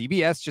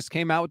 CBS just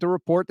came out with a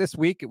report this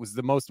week. It was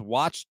the most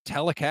watched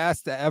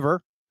telecast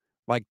ever.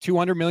 Like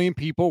 200 million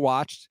people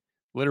watched.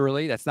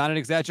 Literally, that's not an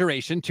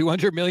exaggeration.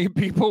 200 million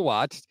people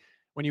watched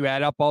when you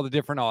add up all the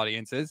different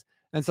audiences.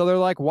 And so they're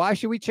like, why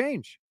should we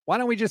change? Why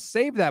don't we just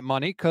save that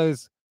money?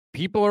 Because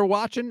people are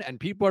watching and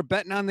people are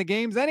betting on the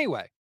games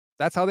anyway.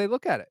 That's how they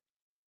look at it.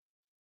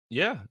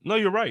 Yeah, no,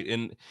 you're right.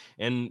 And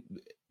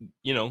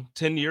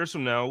 10 years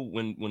from now,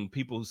 when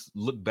people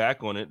look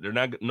back on it,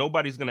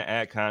 nobody's going to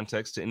add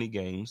context to any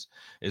games.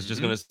 It's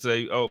just going to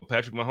say, oh,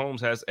 Patrick Mahomes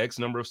has X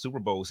number of Super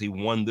Bowls. He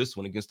won this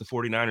one against the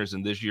 49ers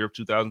in this year of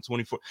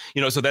 2024.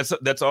 So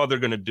that's all they're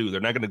going to do.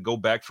 They're not going to go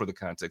back for the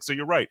context. So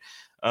you're right.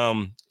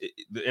 The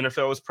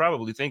NFL is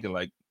probably thinking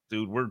like,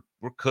 dude, we're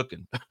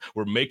cooking.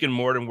 We're making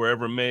more than we're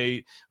ever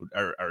made.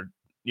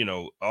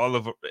 All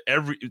of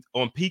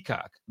on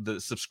Peacock, the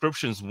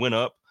subscriptions went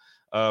up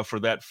for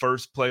that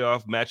first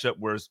playoff matchup,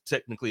 where it's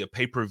technically a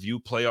pay-per-view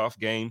playoff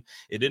game.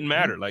 It didn't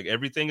matter. Like,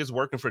 everything is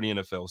working for the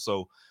NFL.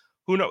 So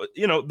who knows?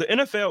 The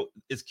NFL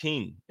is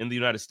king in the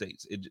United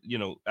States.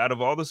 Out of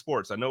all the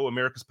sports, I know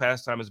America's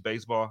pastime is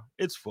baseball.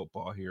 It's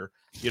football here.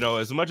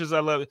 As much as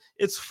I love it,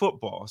 it's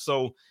football.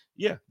 So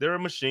yeah, they're a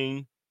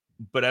machine,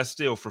 but that's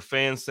still, for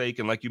fans' sake,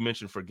 and like you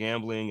mentioned, for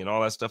gambling and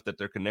all that stuff that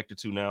they're connected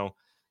to now,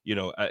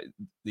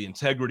 the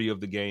integrity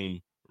of the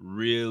game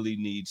really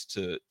needs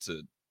to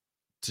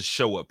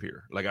show up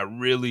here. Like,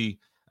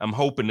 I'm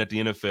hoping that the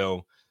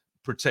NFL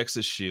protects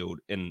its shield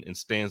and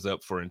stands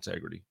up for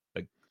integrity.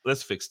 Like,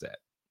 let's fix that.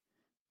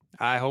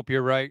 I hope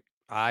you're right.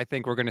 I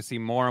think we're going to see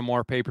more and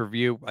more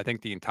pay-per-view. I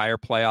think the entire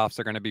playoffs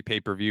are going to be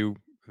pay-per-view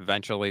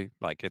eventually.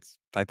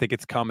 I think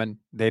it's coming.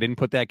 They didn't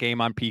put that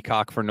game on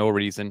Peacock for no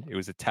reason. It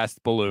was a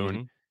test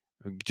balloon.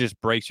 Just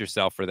brace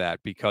yourself for that,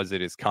 because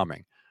it is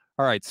coming.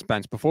 All right,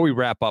 Spence, before we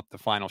wrap up the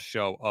final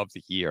show of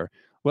the year,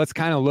 let's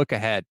kind of look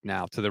ahead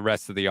now to the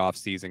rest of the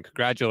offseason.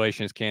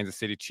 Congratulations, Kansas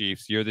City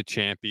Chiefs. You're the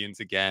champions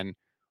again.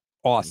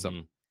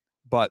 Awesome.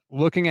 But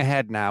looking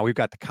ahead now, we've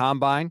got the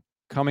Combine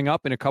coming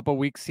up in a couple of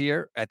weeks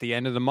here at the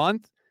end of the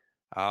month.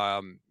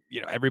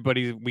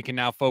 We can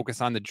now focus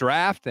on the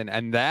draft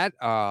and that.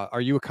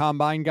 Are you a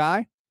Combine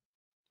guy?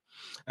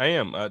 I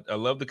am. I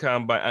love the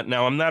Combine.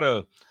 Now,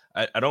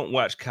 I don't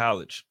watch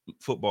college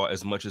football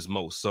as much as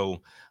most.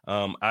 So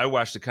I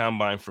watch the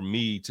Combine for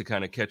me to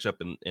kind of catch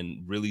up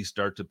and really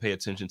start to pay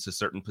attention to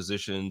certain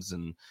positions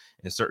and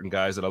certain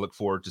guys that I look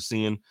forward to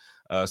seeing.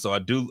 So I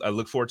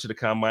look forward to the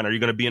Combine. Are you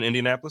going to be in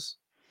Indianapolis?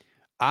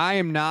 I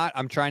am not.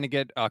 I'm trying to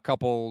get a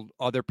couple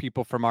other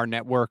people from our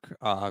network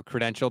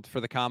credentialed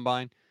for the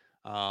Combine.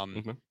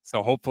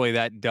 So hopefully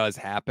that does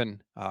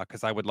happen,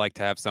 because I would like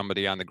to have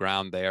somebody on the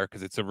ground there,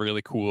 because it's a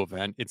really cool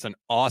event. It's an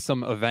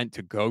awesome event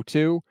to go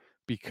to,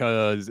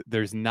 because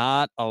there's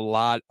not a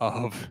lot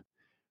of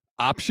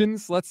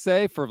options, let's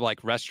say, for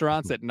like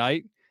restaurants at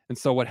night. And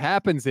so what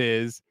happens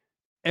is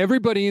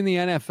everybody in the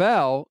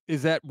NFL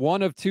is at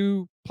one of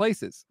two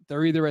places.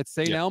 They're either at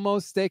St. Yeah.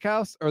 Elmo's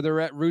Steakhouse or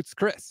they're at Ruth's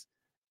Chris,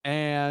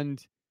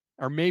 and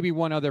or maybe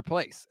one other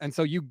place. And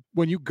so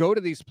when you go to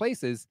these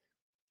places,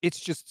 it's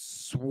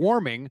just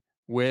swarming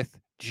with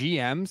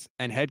GMs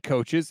and head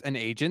coaches and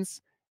agents,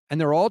 and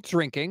they're all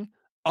drinking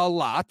a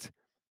lot.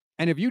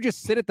 And if you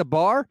just sit at the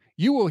bar,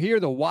 you will hear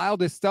the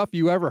wildest stuff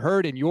you ever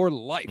heard in your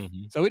life.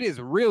 Mm-hmm. So it is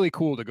really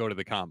cool to go to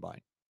the combine.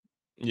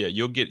 Yeah,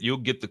 you'll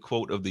get the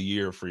quote of the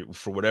year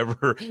for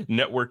whatever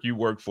network you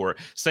work for.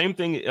 Same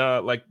thing,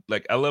 like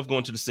I love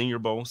going to the Senior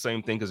Bowl.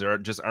 Same thing, because there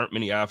just aren't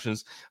many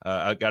options.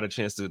 I got a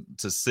chance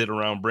to sit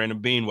around Brandon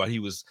Beane while he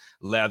was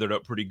lathered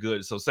up pretty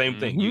good. So same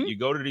thing. You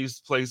go to these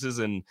places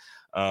and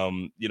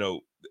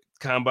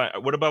combine.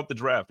 What about the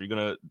draft? Are you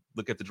gonna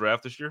look at the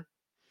draft this year?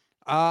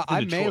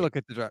 I may look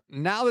at the draft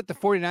now that the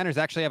 49ers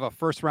actually have a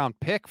first round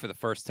pick for the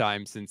first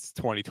time since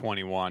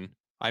 2021.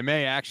 I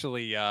may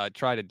actually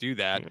try to do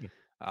that.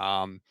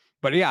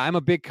 But yeah, I'm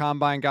a big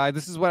combine guy.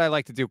 This is what I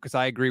like to do because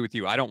I agree with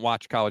you. I don't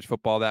watch college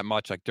football that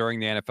much. Like during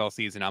the NFL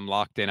season, I'm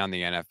locked in on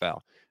the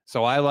NFL.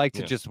 So I like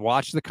to just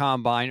watch the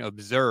combine,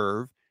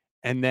 observe,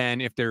 and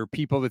then if there are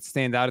people that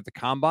stand out at the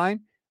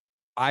combine,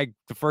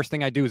 the first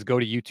thing I do is go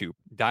to YouTube,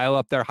 dial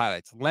up their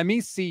highlights. Let me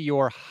see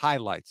your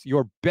highlights,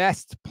 your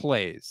best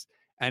plays.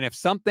 And if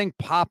something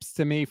pops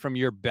to me from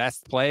your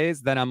best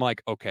plays, then I'm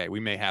like, okay, we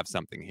may have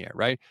something here,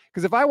 right?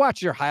 Because if I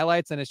watch your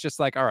highlights and it's just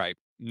like, all right,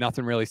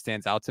 nothing really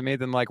stands out to me,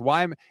 then like,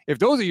 if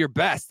those are your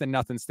best and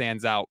nothing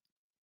stands out,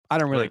 I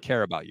don't really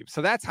care about you.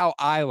 So that's how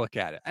I look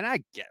at it. And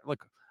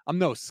look, I'm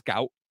no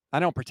scout. I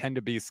don't pretend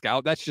to be a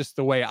scout. That's just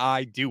the way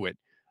I do it.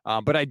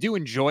 But I do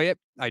enjoy it.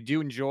 I do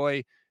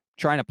enjoy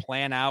trying to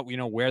plan out,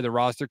 where the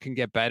roster can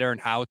get better and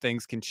how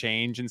things can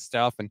change and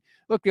stuff. And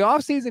look, the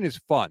offseason is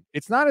fun.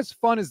 It's not as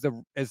fun as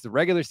the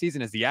regular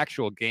season, as the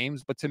actual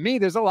games, but to me,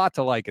 there's a lot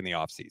to like in the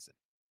offseason.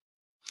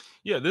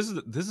 Yeah, this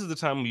is the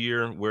time of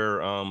year where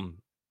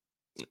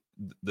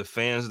the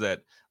fans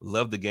that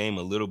love the game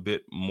a little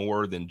bit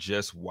more than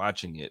just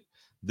watching it,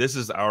 this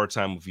is our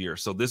time of year.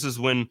 So this is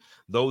when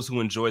those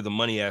who enjoy the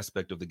money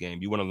aspect of the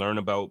game, you want to learn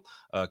about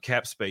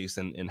cap space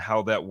and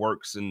how that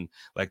works, and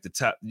like the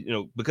top,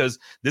 because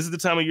this is the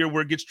time of year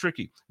where it gets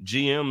tricky.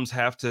 GMs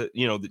have to,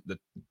 the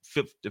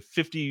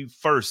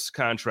 51st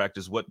contract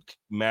is what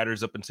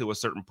matters up until a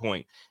certain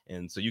point.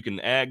 And so you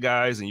can add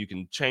guys and you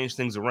can change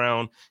things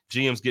around.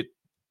 GMs get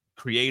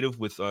creative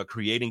with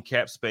creating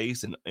cap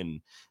space,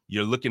 and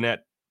you're looking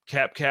at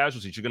cap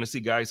casualties. You're going to see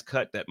guys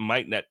cut that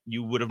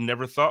you would have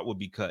never thought would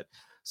be cut.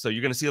 So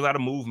you're going to see a lot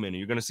of movement, and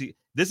you're going to see,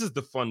 this is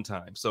the fun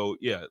time. So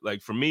yeah,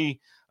 like for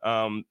me,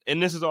 and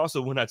this is also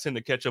when I tend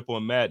to catch up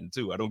on Madden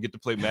too. I don't get to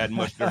play Madden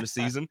much during the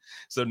season.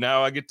 So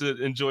now I get to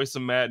enjoy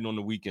some Madden on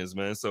the weekends,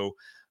 man. So,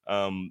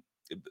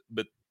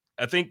 but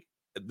I think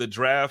the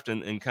draft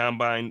and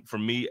combine for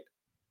me,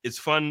 it's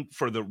fun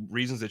for the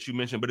reasons that you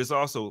mentioned, but it's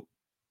also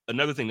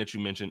another thing that you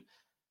mentioned.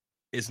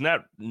 Is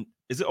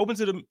it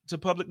open to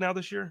public now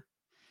this year?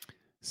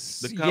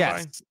 The combine?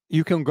 Yes,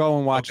 you can go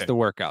and watch the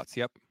workouts.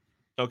 Yep.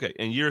 Okay.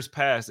 In years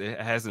past, it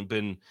hasn't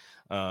been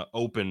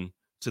open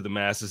to the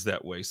masses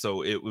that way.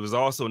 So it was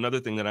also another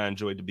thing that I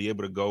enjoyed, to be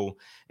able to go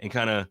and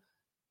kind of,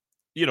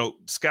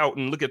 scout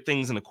and look at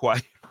things in a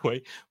quiet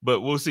way.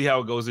 But we'll see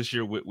how it goes this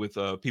year with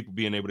people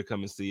being able to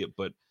come and see it.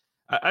 But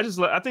I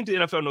think the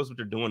NFL knows what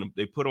they're doing.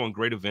 They put on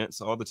great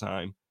events all the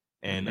time.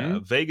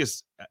 And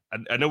Vegas,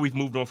 I know we've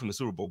moved on from the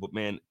Super Bowl, but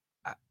man,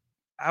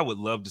 I would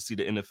love to see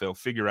the NFL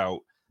figure out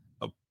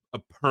a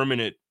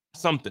permanent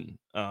something.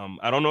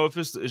 I don't know if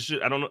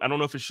I don't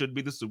know if it should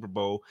be the Super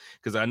Bowl,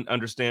 because I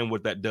understand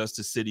what that does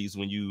to cities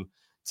when you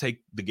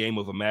take the game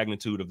of a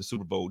magnitude of the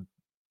Super Bowl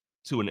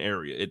to an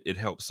area. It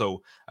helps.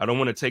 So I don't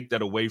want to take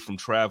that away from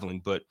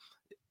traveling, but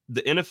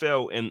the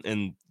NFL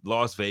in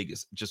Las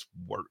Vegas just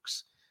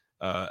works.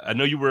 I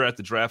know you were at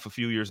the draft a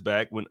couple of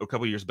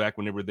years back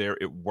when they were there.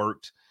 It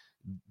worked.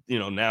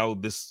 Now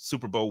this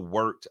Super Bowl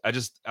worked.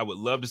 I would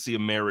love to see a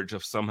marriage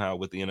of somehow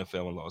with the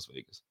NFL in Las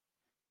Vegas.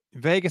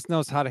 Vegas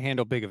knows how to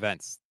handle big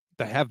events.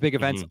 They have big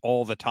events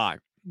all the time.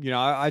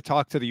 I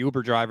talked to the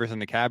Uber drivers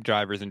and the cab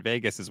drivers in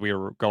Vegas as we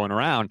were going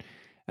around,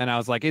 and I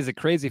was like, is it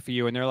crazy for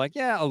you? And they're like,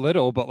 yeah, a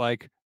little, but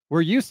like,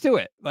 we're used to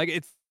it. Like,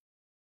 it's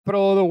the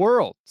capital of the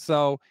world.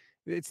 So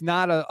it's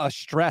not a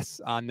stress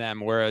on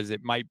them, whereas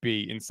it might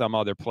be in some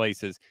other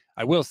places.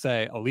 I will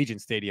say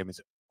Allegiant Stadium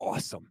is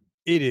awesome.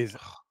 It is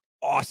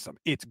awesome.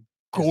 It's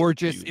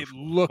gorgeous. It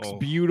looks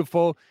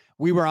beautiful.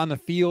 We were on the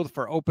field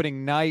for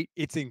opening night.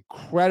 It's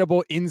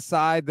incredible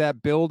inside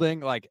that building.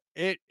 Like,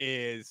 it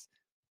is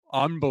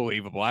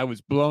unbelievable. I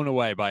was blown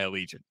away by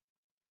Allegiant.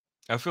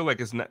 I feel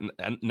like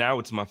now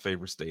it's my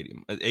favorite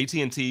stadium.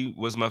 AT&T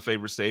was my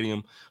favorite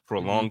stadium for a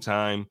long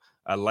time.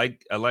 I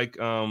like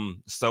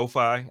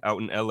SoFi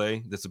out in LA.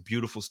 That's a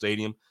beautiful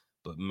stadium,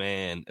 but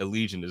man,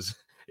 Allegiant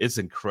it's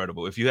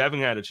incredible. If you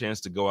haven't had a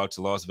chance to go out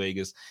to Las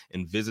Vegas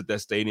and visit that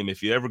stadium,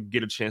 if you ever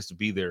get a chance to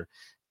be there,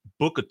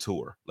 book a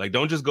tour. Like,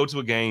 don't just go to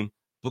a game,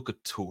 book a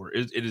tour.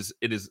 It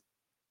is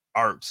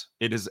art.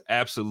 It is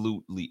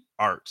absolutely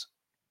art.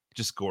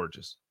 Just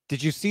gorgeous.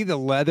 Did you see the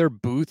leather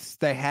booths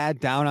they had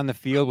down on the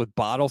field with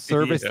bottle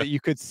service that you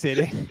could sit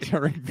in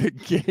during the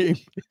game?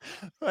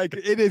 Like,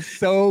 it is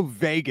so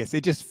Vegas.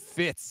 It just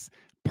fits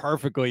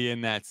perfectly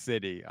in that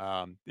city.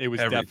 It was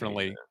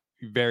definitely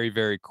very,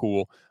 very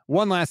cool.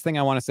 One last thing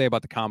I want to say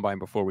about the combine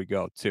before we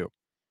go, too.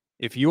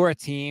 If you're a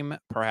team,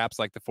 perhaps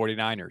like the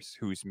 49ers,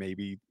 who's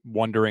maybe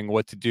wondering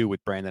what to do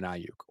with Brandon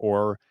Ayuk,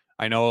 or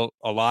I know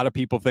a lot of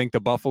people think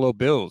the Buffalo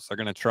Bills are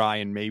going to try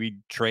and maybe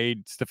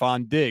trade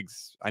Stephon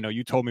Diggs. I know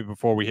you told me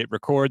before we hit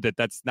record that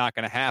that's not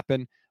going to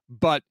happen.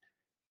 But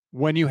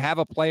when you have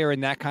a player in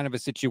that kind of a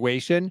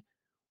situation,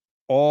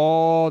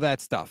 all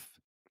that stuff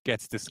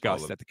gets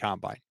discussed at the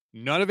combine.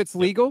 None of it's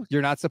legal.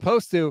 You're not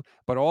supposed to,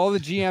 but all the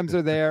GMs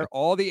are there.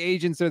 All the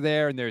agents are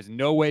there, and there's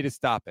no way to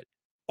stop it.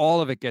 All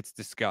of it gets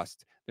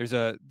discussed. There's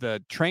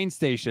the train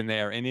station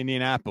there in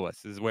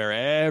Indianapolis is where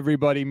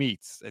everybody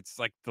meets. It's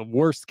like the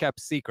worst kept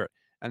secret,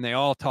 and they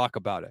all talk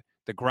about it.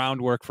 The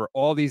groundwork for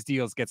all these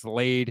deals gets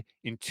laid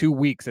in 2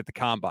 weeks at the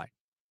combine.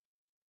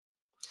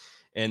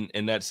 And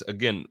that's,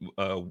 again,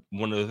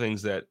 one of the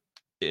things that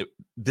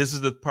this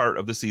is the part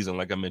of the season,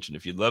 like I mentioned,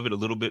 if you love it a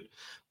little bit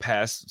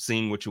past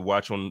seeing what you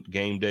watch on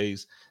game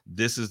days,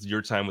 this is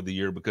your time of the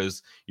year,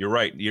 because you're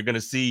right. You're going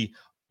to see,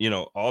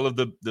 all of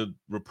the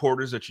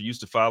reporters that you're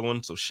used to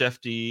following. So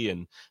Shefty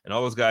and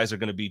all those guys are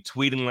going to be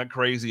tweeting like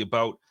crazy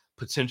about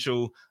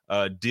potential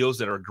deals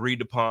that are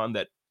agreed upon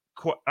that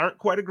aren't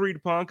quite agreed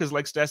upon, because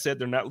like Stat said,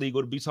 they're not legal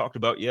to be talked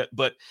about yet.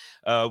 But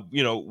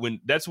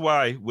that's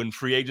why when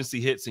free agency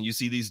hits and you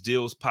see these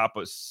deals pop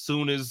as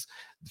soon as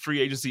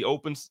free agency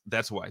opens,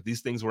 that's why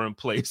these things were in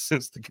place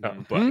since the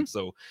combine.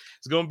 So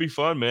it's going to be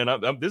fun, man. I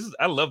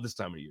love this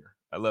time of year.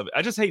 I love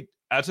it.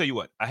 I'll tell you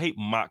what, I hate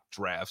mock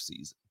draft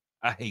season.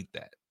 I hate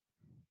that.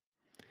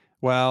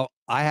 Well,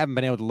 I haven't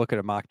been able to look at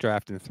a mock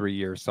draft in 3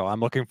 years, so I'm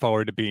looking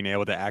forward to being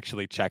able to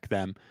actually check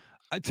them.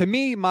 To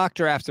me, mock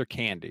drafts are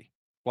candy.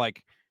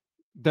 Like,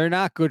 they're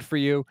not good for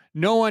you.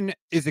 No one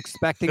is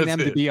expecting them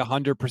to be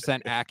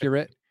 100%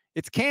 accurate.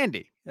 It's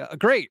candy.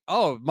 Great.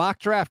 Oh, mock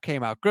draft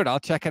came out. Good. I'll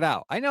check it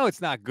out. I know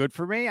it's not good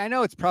for me. I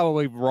know it's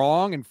probably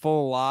wrong and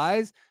full of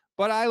lies,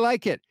 but I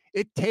like it.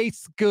 It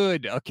tastes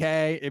good.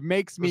 Okay. It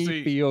makes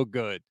me feel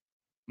good.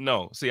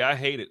 No, see, I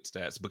hate it,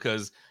 Stats,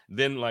 because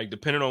then, like,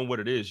 depending on what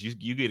it is,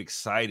 you get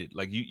excited.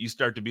 Like, you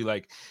start to be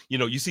like,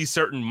 you see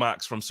certain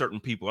mocks from certain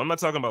people. I'm not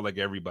talking about like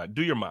everybody.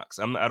 Do your mocks.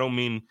 I don't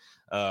mean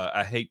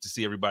I hate to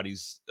see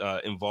everybody's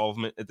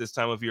involvement at this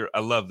time of year.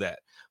 I love that.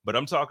 But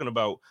I'm talking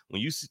about when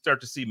you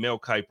start to see Mel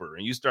Kiper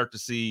and you start to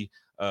see,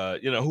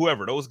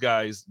 whoever, those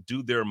guys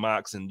do their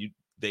mocks, and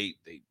they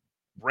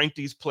rank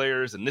these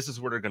players, and this is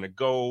where they're going to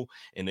go.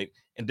 And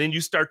then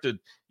you start to,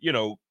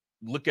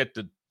 look at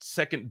the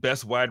second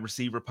best wide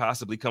receiver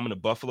possibly coming to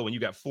Buffalo, and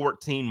you got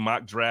 14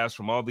 mock drafts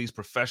from all these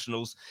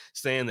professionals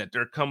saying that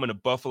they're coming to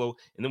Buffalo,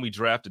 and then we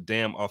draft a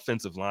damn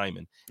offensive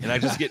lineman, and I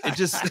just get it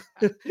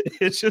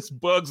just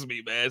bugs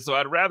me, man. So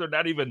I'd rather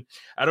not even.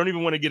 I don't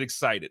even want to get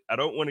excited. I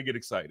don't want to get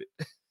excited.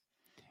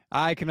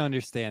 I can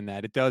understand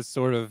that. It does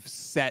sort of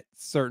set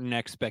certain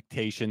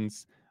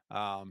expectations,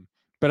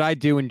 but I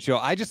do enjoy.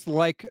 I just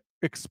like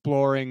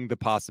exploring the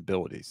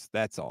possibilities.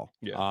 That's all.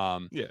 Yeah.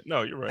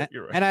 No, you're right.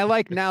 You're right. And I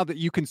like now that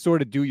you can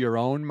sort of do your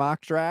own mock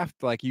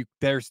draft. Like,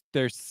 there's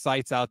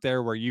sites out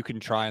there where you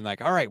can try and,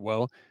 like, all right,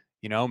 well,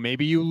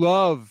 maybe you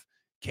love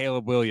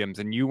Caleb Williams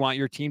and you want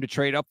your team to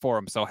trade up for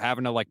him. So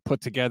having to, like,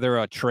 put together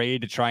a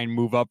trade to try and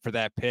move up for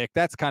that pick,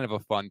 that's kind of a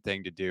fun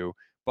thing to do.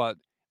 But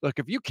look,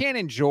 if you can't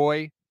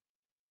enjoy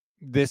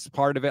this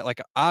part of it,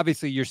 like,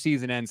 obviously your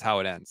season ends how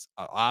it ends.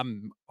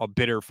 I'm a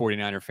bitter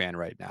 49er fan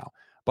right now.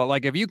 But,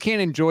 like, if you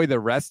can't enjoy the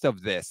rest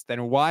of this,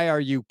 then why are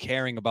you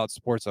caring about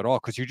sports at all?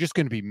 Because you're just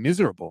going to be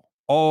miserable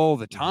all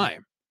the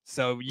time.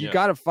 So you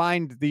got to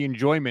find the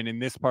enjoyment in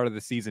this part of the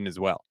season as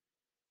well.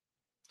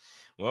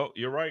 Well,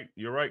 you're right.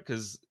 You're right,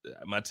 because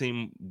my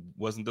team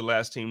wasn't the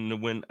last team to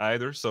win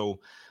either. So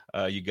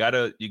you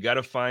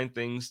gotta find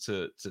things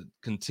to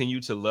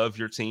continue to love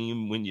your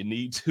team when you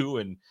need to.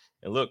 And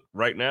look,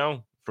 right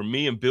now, for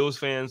me and Bills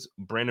fans,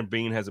 Brandon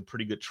Beane has a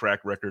pretty good track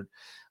record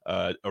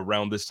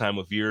around this time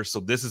of year. So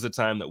this is a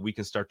time that we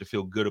can start to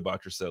feel good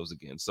about yourselves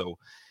again. So,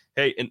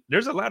 hey, and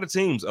there's a lot of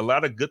teams, a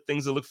lot of good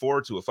things to look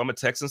forward to. If I'm a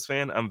Texans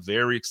fan, I'm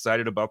very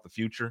excited about the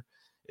future.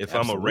 If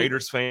I'm a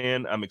Raiders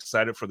fan, I'm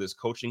excited for this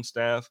coaching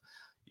staff.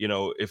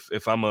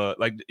 If I'm I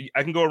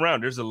can go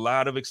around. There's a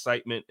lot of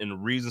excitement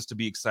and reasons to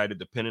be excited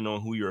depending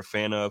on who you're a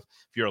fan of.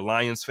 If you're a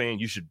Lions fan,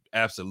 you should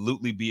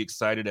absolutely be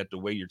excited at the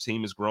way your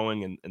team is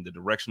growing and the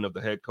direction of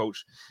the head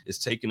coach is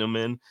taking them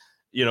in.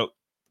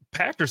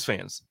 Packers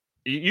fans,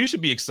 you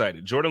should be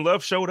excited. Jordan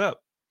Love showed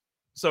up.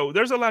 So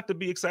there's a lot to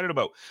be excited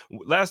about.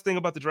 Last thing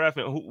about the draft,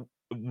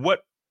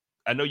 what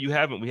I know we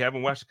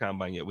haven't watched the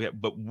combine yet.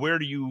 But where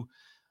do you,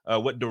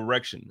 what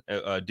direction?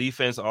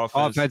 Defense,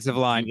 offensive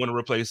line. You want to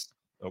replace?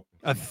 Oh.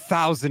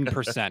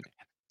 1,000%.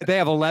 They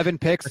have 11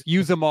 picks.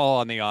 Use them all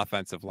on the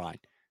offensive line.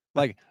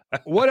 Like,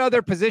 What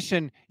other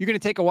position? You're going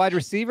to take a wide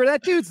receiver?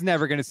 That dude's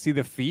never going to see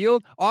the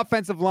field.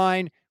 Offensive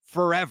line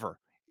forever.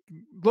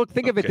 Look,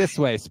 think of it this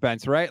way,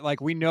 Spence, right?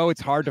 Like, we know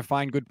it's hard to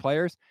find good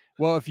players.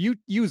 Well, if you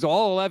use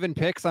all 11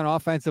 picks on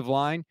offensive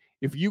line,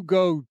 if you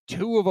go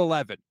 2 of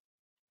 11,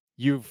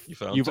 you've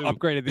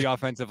upgraded the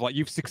offensive line.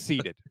 You've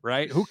succeeded,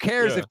 right? Who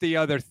cares if the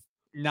other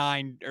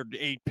 9 or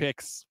 8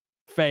 picks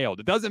failed?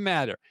 It doesn't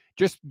matter.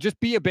 Just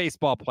be a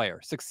baseball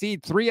player.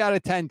 Succeed 3 out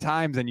of 10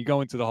 times, and you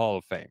go into the Hall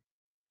of Fame.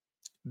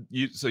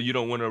 So you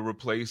don't want to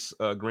replace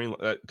Green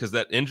because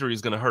that injury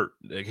is going to hurt.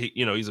 Like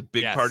he's a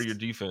big part of your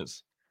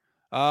defense.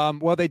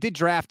 Well, they did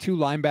draft 2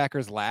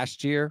 linebackers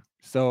last year,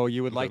 so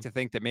you would like to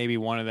think that maybe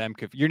one of them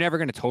could. You're never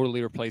going to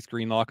totally replace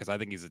Greenlaw because I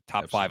think he's a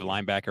top 5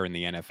 linebacker in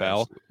the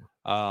NFL.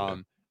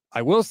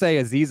 I will say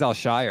Azeez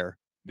Al-Shire,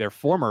 their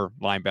former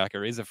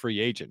linebacker, is a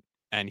free agent.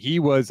 And he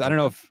was, I don't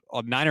know if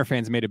Niner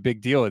fans made a big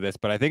deal of this,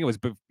 but I think it was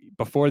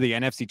before the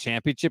NFC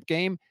Championship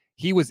game.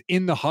 He was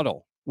in the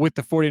huddle with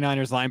the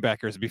 49ers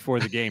linebackers before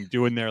the game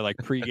doing their like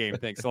pregame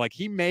thing. So like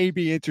he may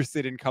be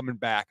interested in coming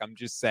back. I'm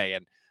just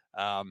saying.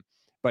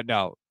 But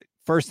no,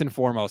 first and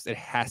foremost, it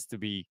has to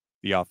be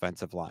the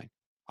offensive line.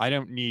 I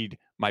don't need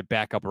my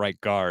backup right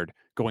guard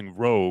going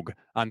rogue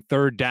on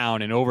 3rd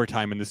down and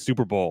overtime in the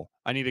Super Bowl.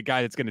 I need a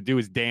guy that's going to do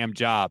his damn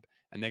job,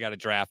 and they got to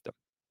draft him.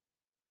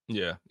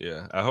 Yeah.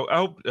 I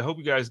hope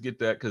you guys get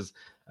that because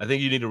I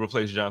think you need to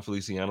replace John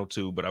Feliciano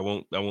too. But I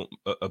won't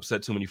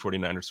upset too many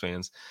 49ers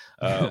fans.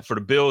 For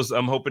the Bills,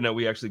 I'm hoping that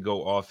we actually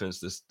go offense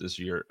this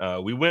year.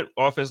 We went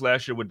offense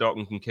last year with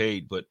Dalton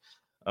Kincaid, but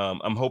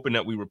I'm hoping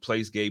that we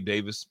replace Gabe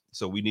Davis.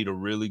 So we need a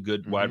really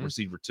good wide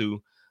receiver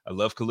too. I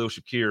love Khalil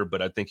Shakir,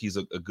 but I think he's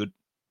a good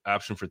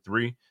option for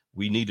 3.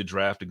 We need to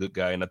draft a good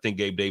guy, and I think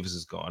Gabe Davis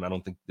is gone. I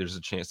don't think there's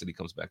a chance that he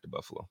comes back to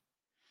Buffalo.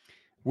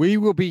 We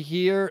will be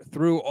here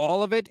through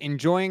all of it,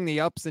 enjoying the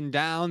ups and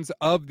downs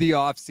of the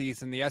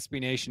offseason. The SB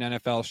Nation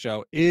NFL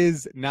show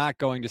is not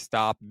going to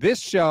stop. This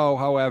show,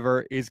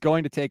 however, is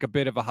going to take a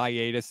bit of a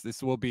hiatus.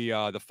 This will be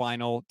the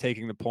final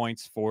Taking the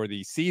Points for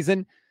the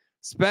season.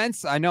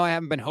 Spence, I know I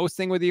haven't been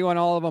hosting with you on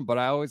all of them, but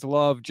I always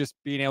love just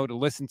being able to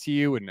listen to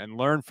you and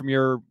learn from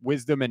your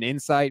wisdom and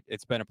insight.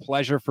 It's been a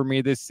pleasure for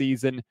me this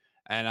season,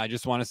 and I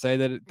just want to say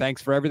that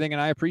thanks for everything,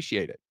 and I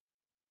appreciate it.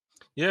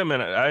 Yeah,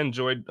 man, I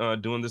enjoyed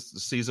doing this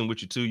season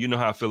with you too. You know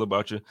how I feel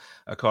about you.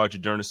 I called you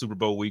during the Super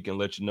Bowl week and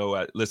let you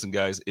know, listen,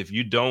 guys, if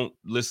you don't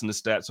listen to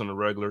stats on the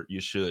regular, you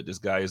should. This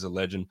guy is a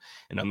legend,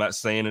 and I'm not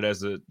saying it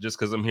just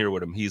because I'm here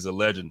with him. He's a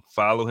legend.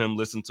 Follow him,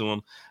 listen to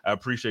him. I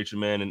appreciate you,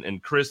 man.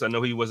 And Chris, I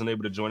know he wasn't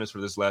able to join us for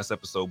this last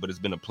episode, but it's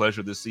been a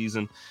pleasure this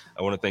season.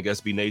 I want to thank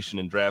SB Nation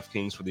and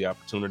DraftKings for the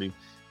opportunity.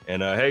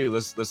 And hey,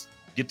 let's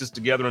get this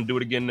together and do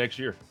it again next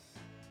year.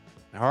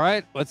 All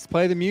right, let's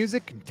play the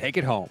music and take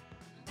it home.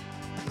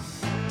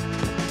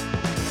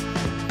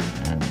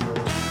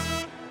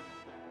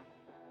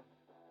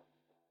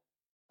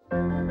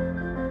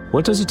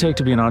 What does it take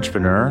to be an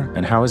entrepreneur,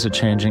 and how is it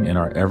changing in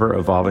our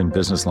ever-evolving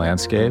business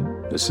landscape?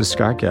 This is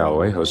Scott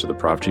Galloway, host of the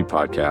Prop G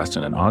podcast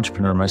and an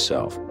entrepreneur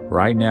myself.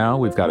 Right now,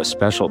 we've got a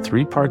special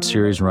 3-part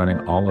series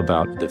running all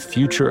about the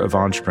future of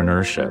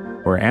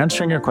entrepreneurship. We're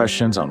answering your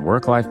questions on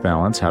work-life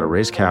balance, how to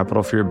raise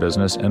capital for your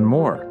business, and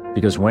more.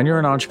 Because when you're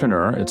an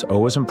entrepreneur, it's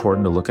always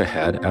important to look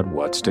ahead at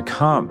what's to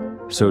come.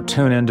 So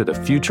tune in to the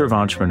Future of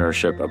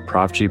Entrepreneurship, a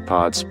Prop G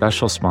pod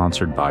special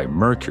sponsored by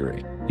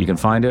Mercury. You can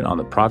find it on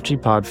the Prop G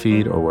Pod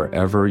feed or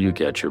wherever you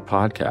get your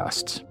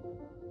podcasts.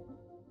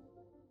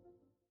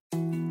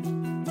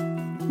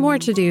 More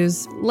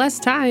to-dos, less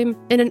time,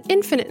 and an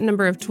infinite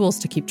number of tools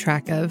to keep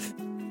track of.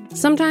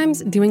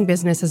 Sometimes doing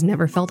business has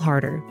never felt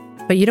harder,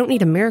 but you don't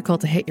need a miracle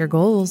to hit your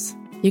goals.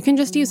 You can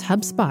just use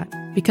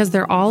HubSpot, because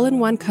their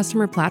all-in-one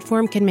customer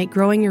platform can make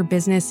growing your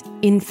business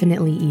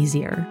infinitely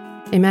easier.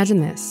 Imagine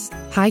this: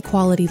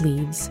 high-quality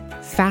leads,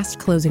 fast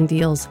closing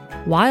deals,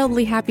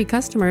 wildly happy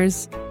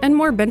customers, and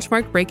more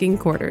benchmark-breaking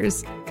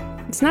quarters.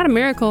 It's not a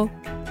miracle,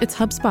 it's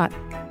HubSpot.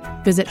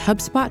 Visit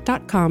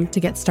HubSpot.com to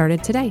get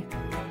started today.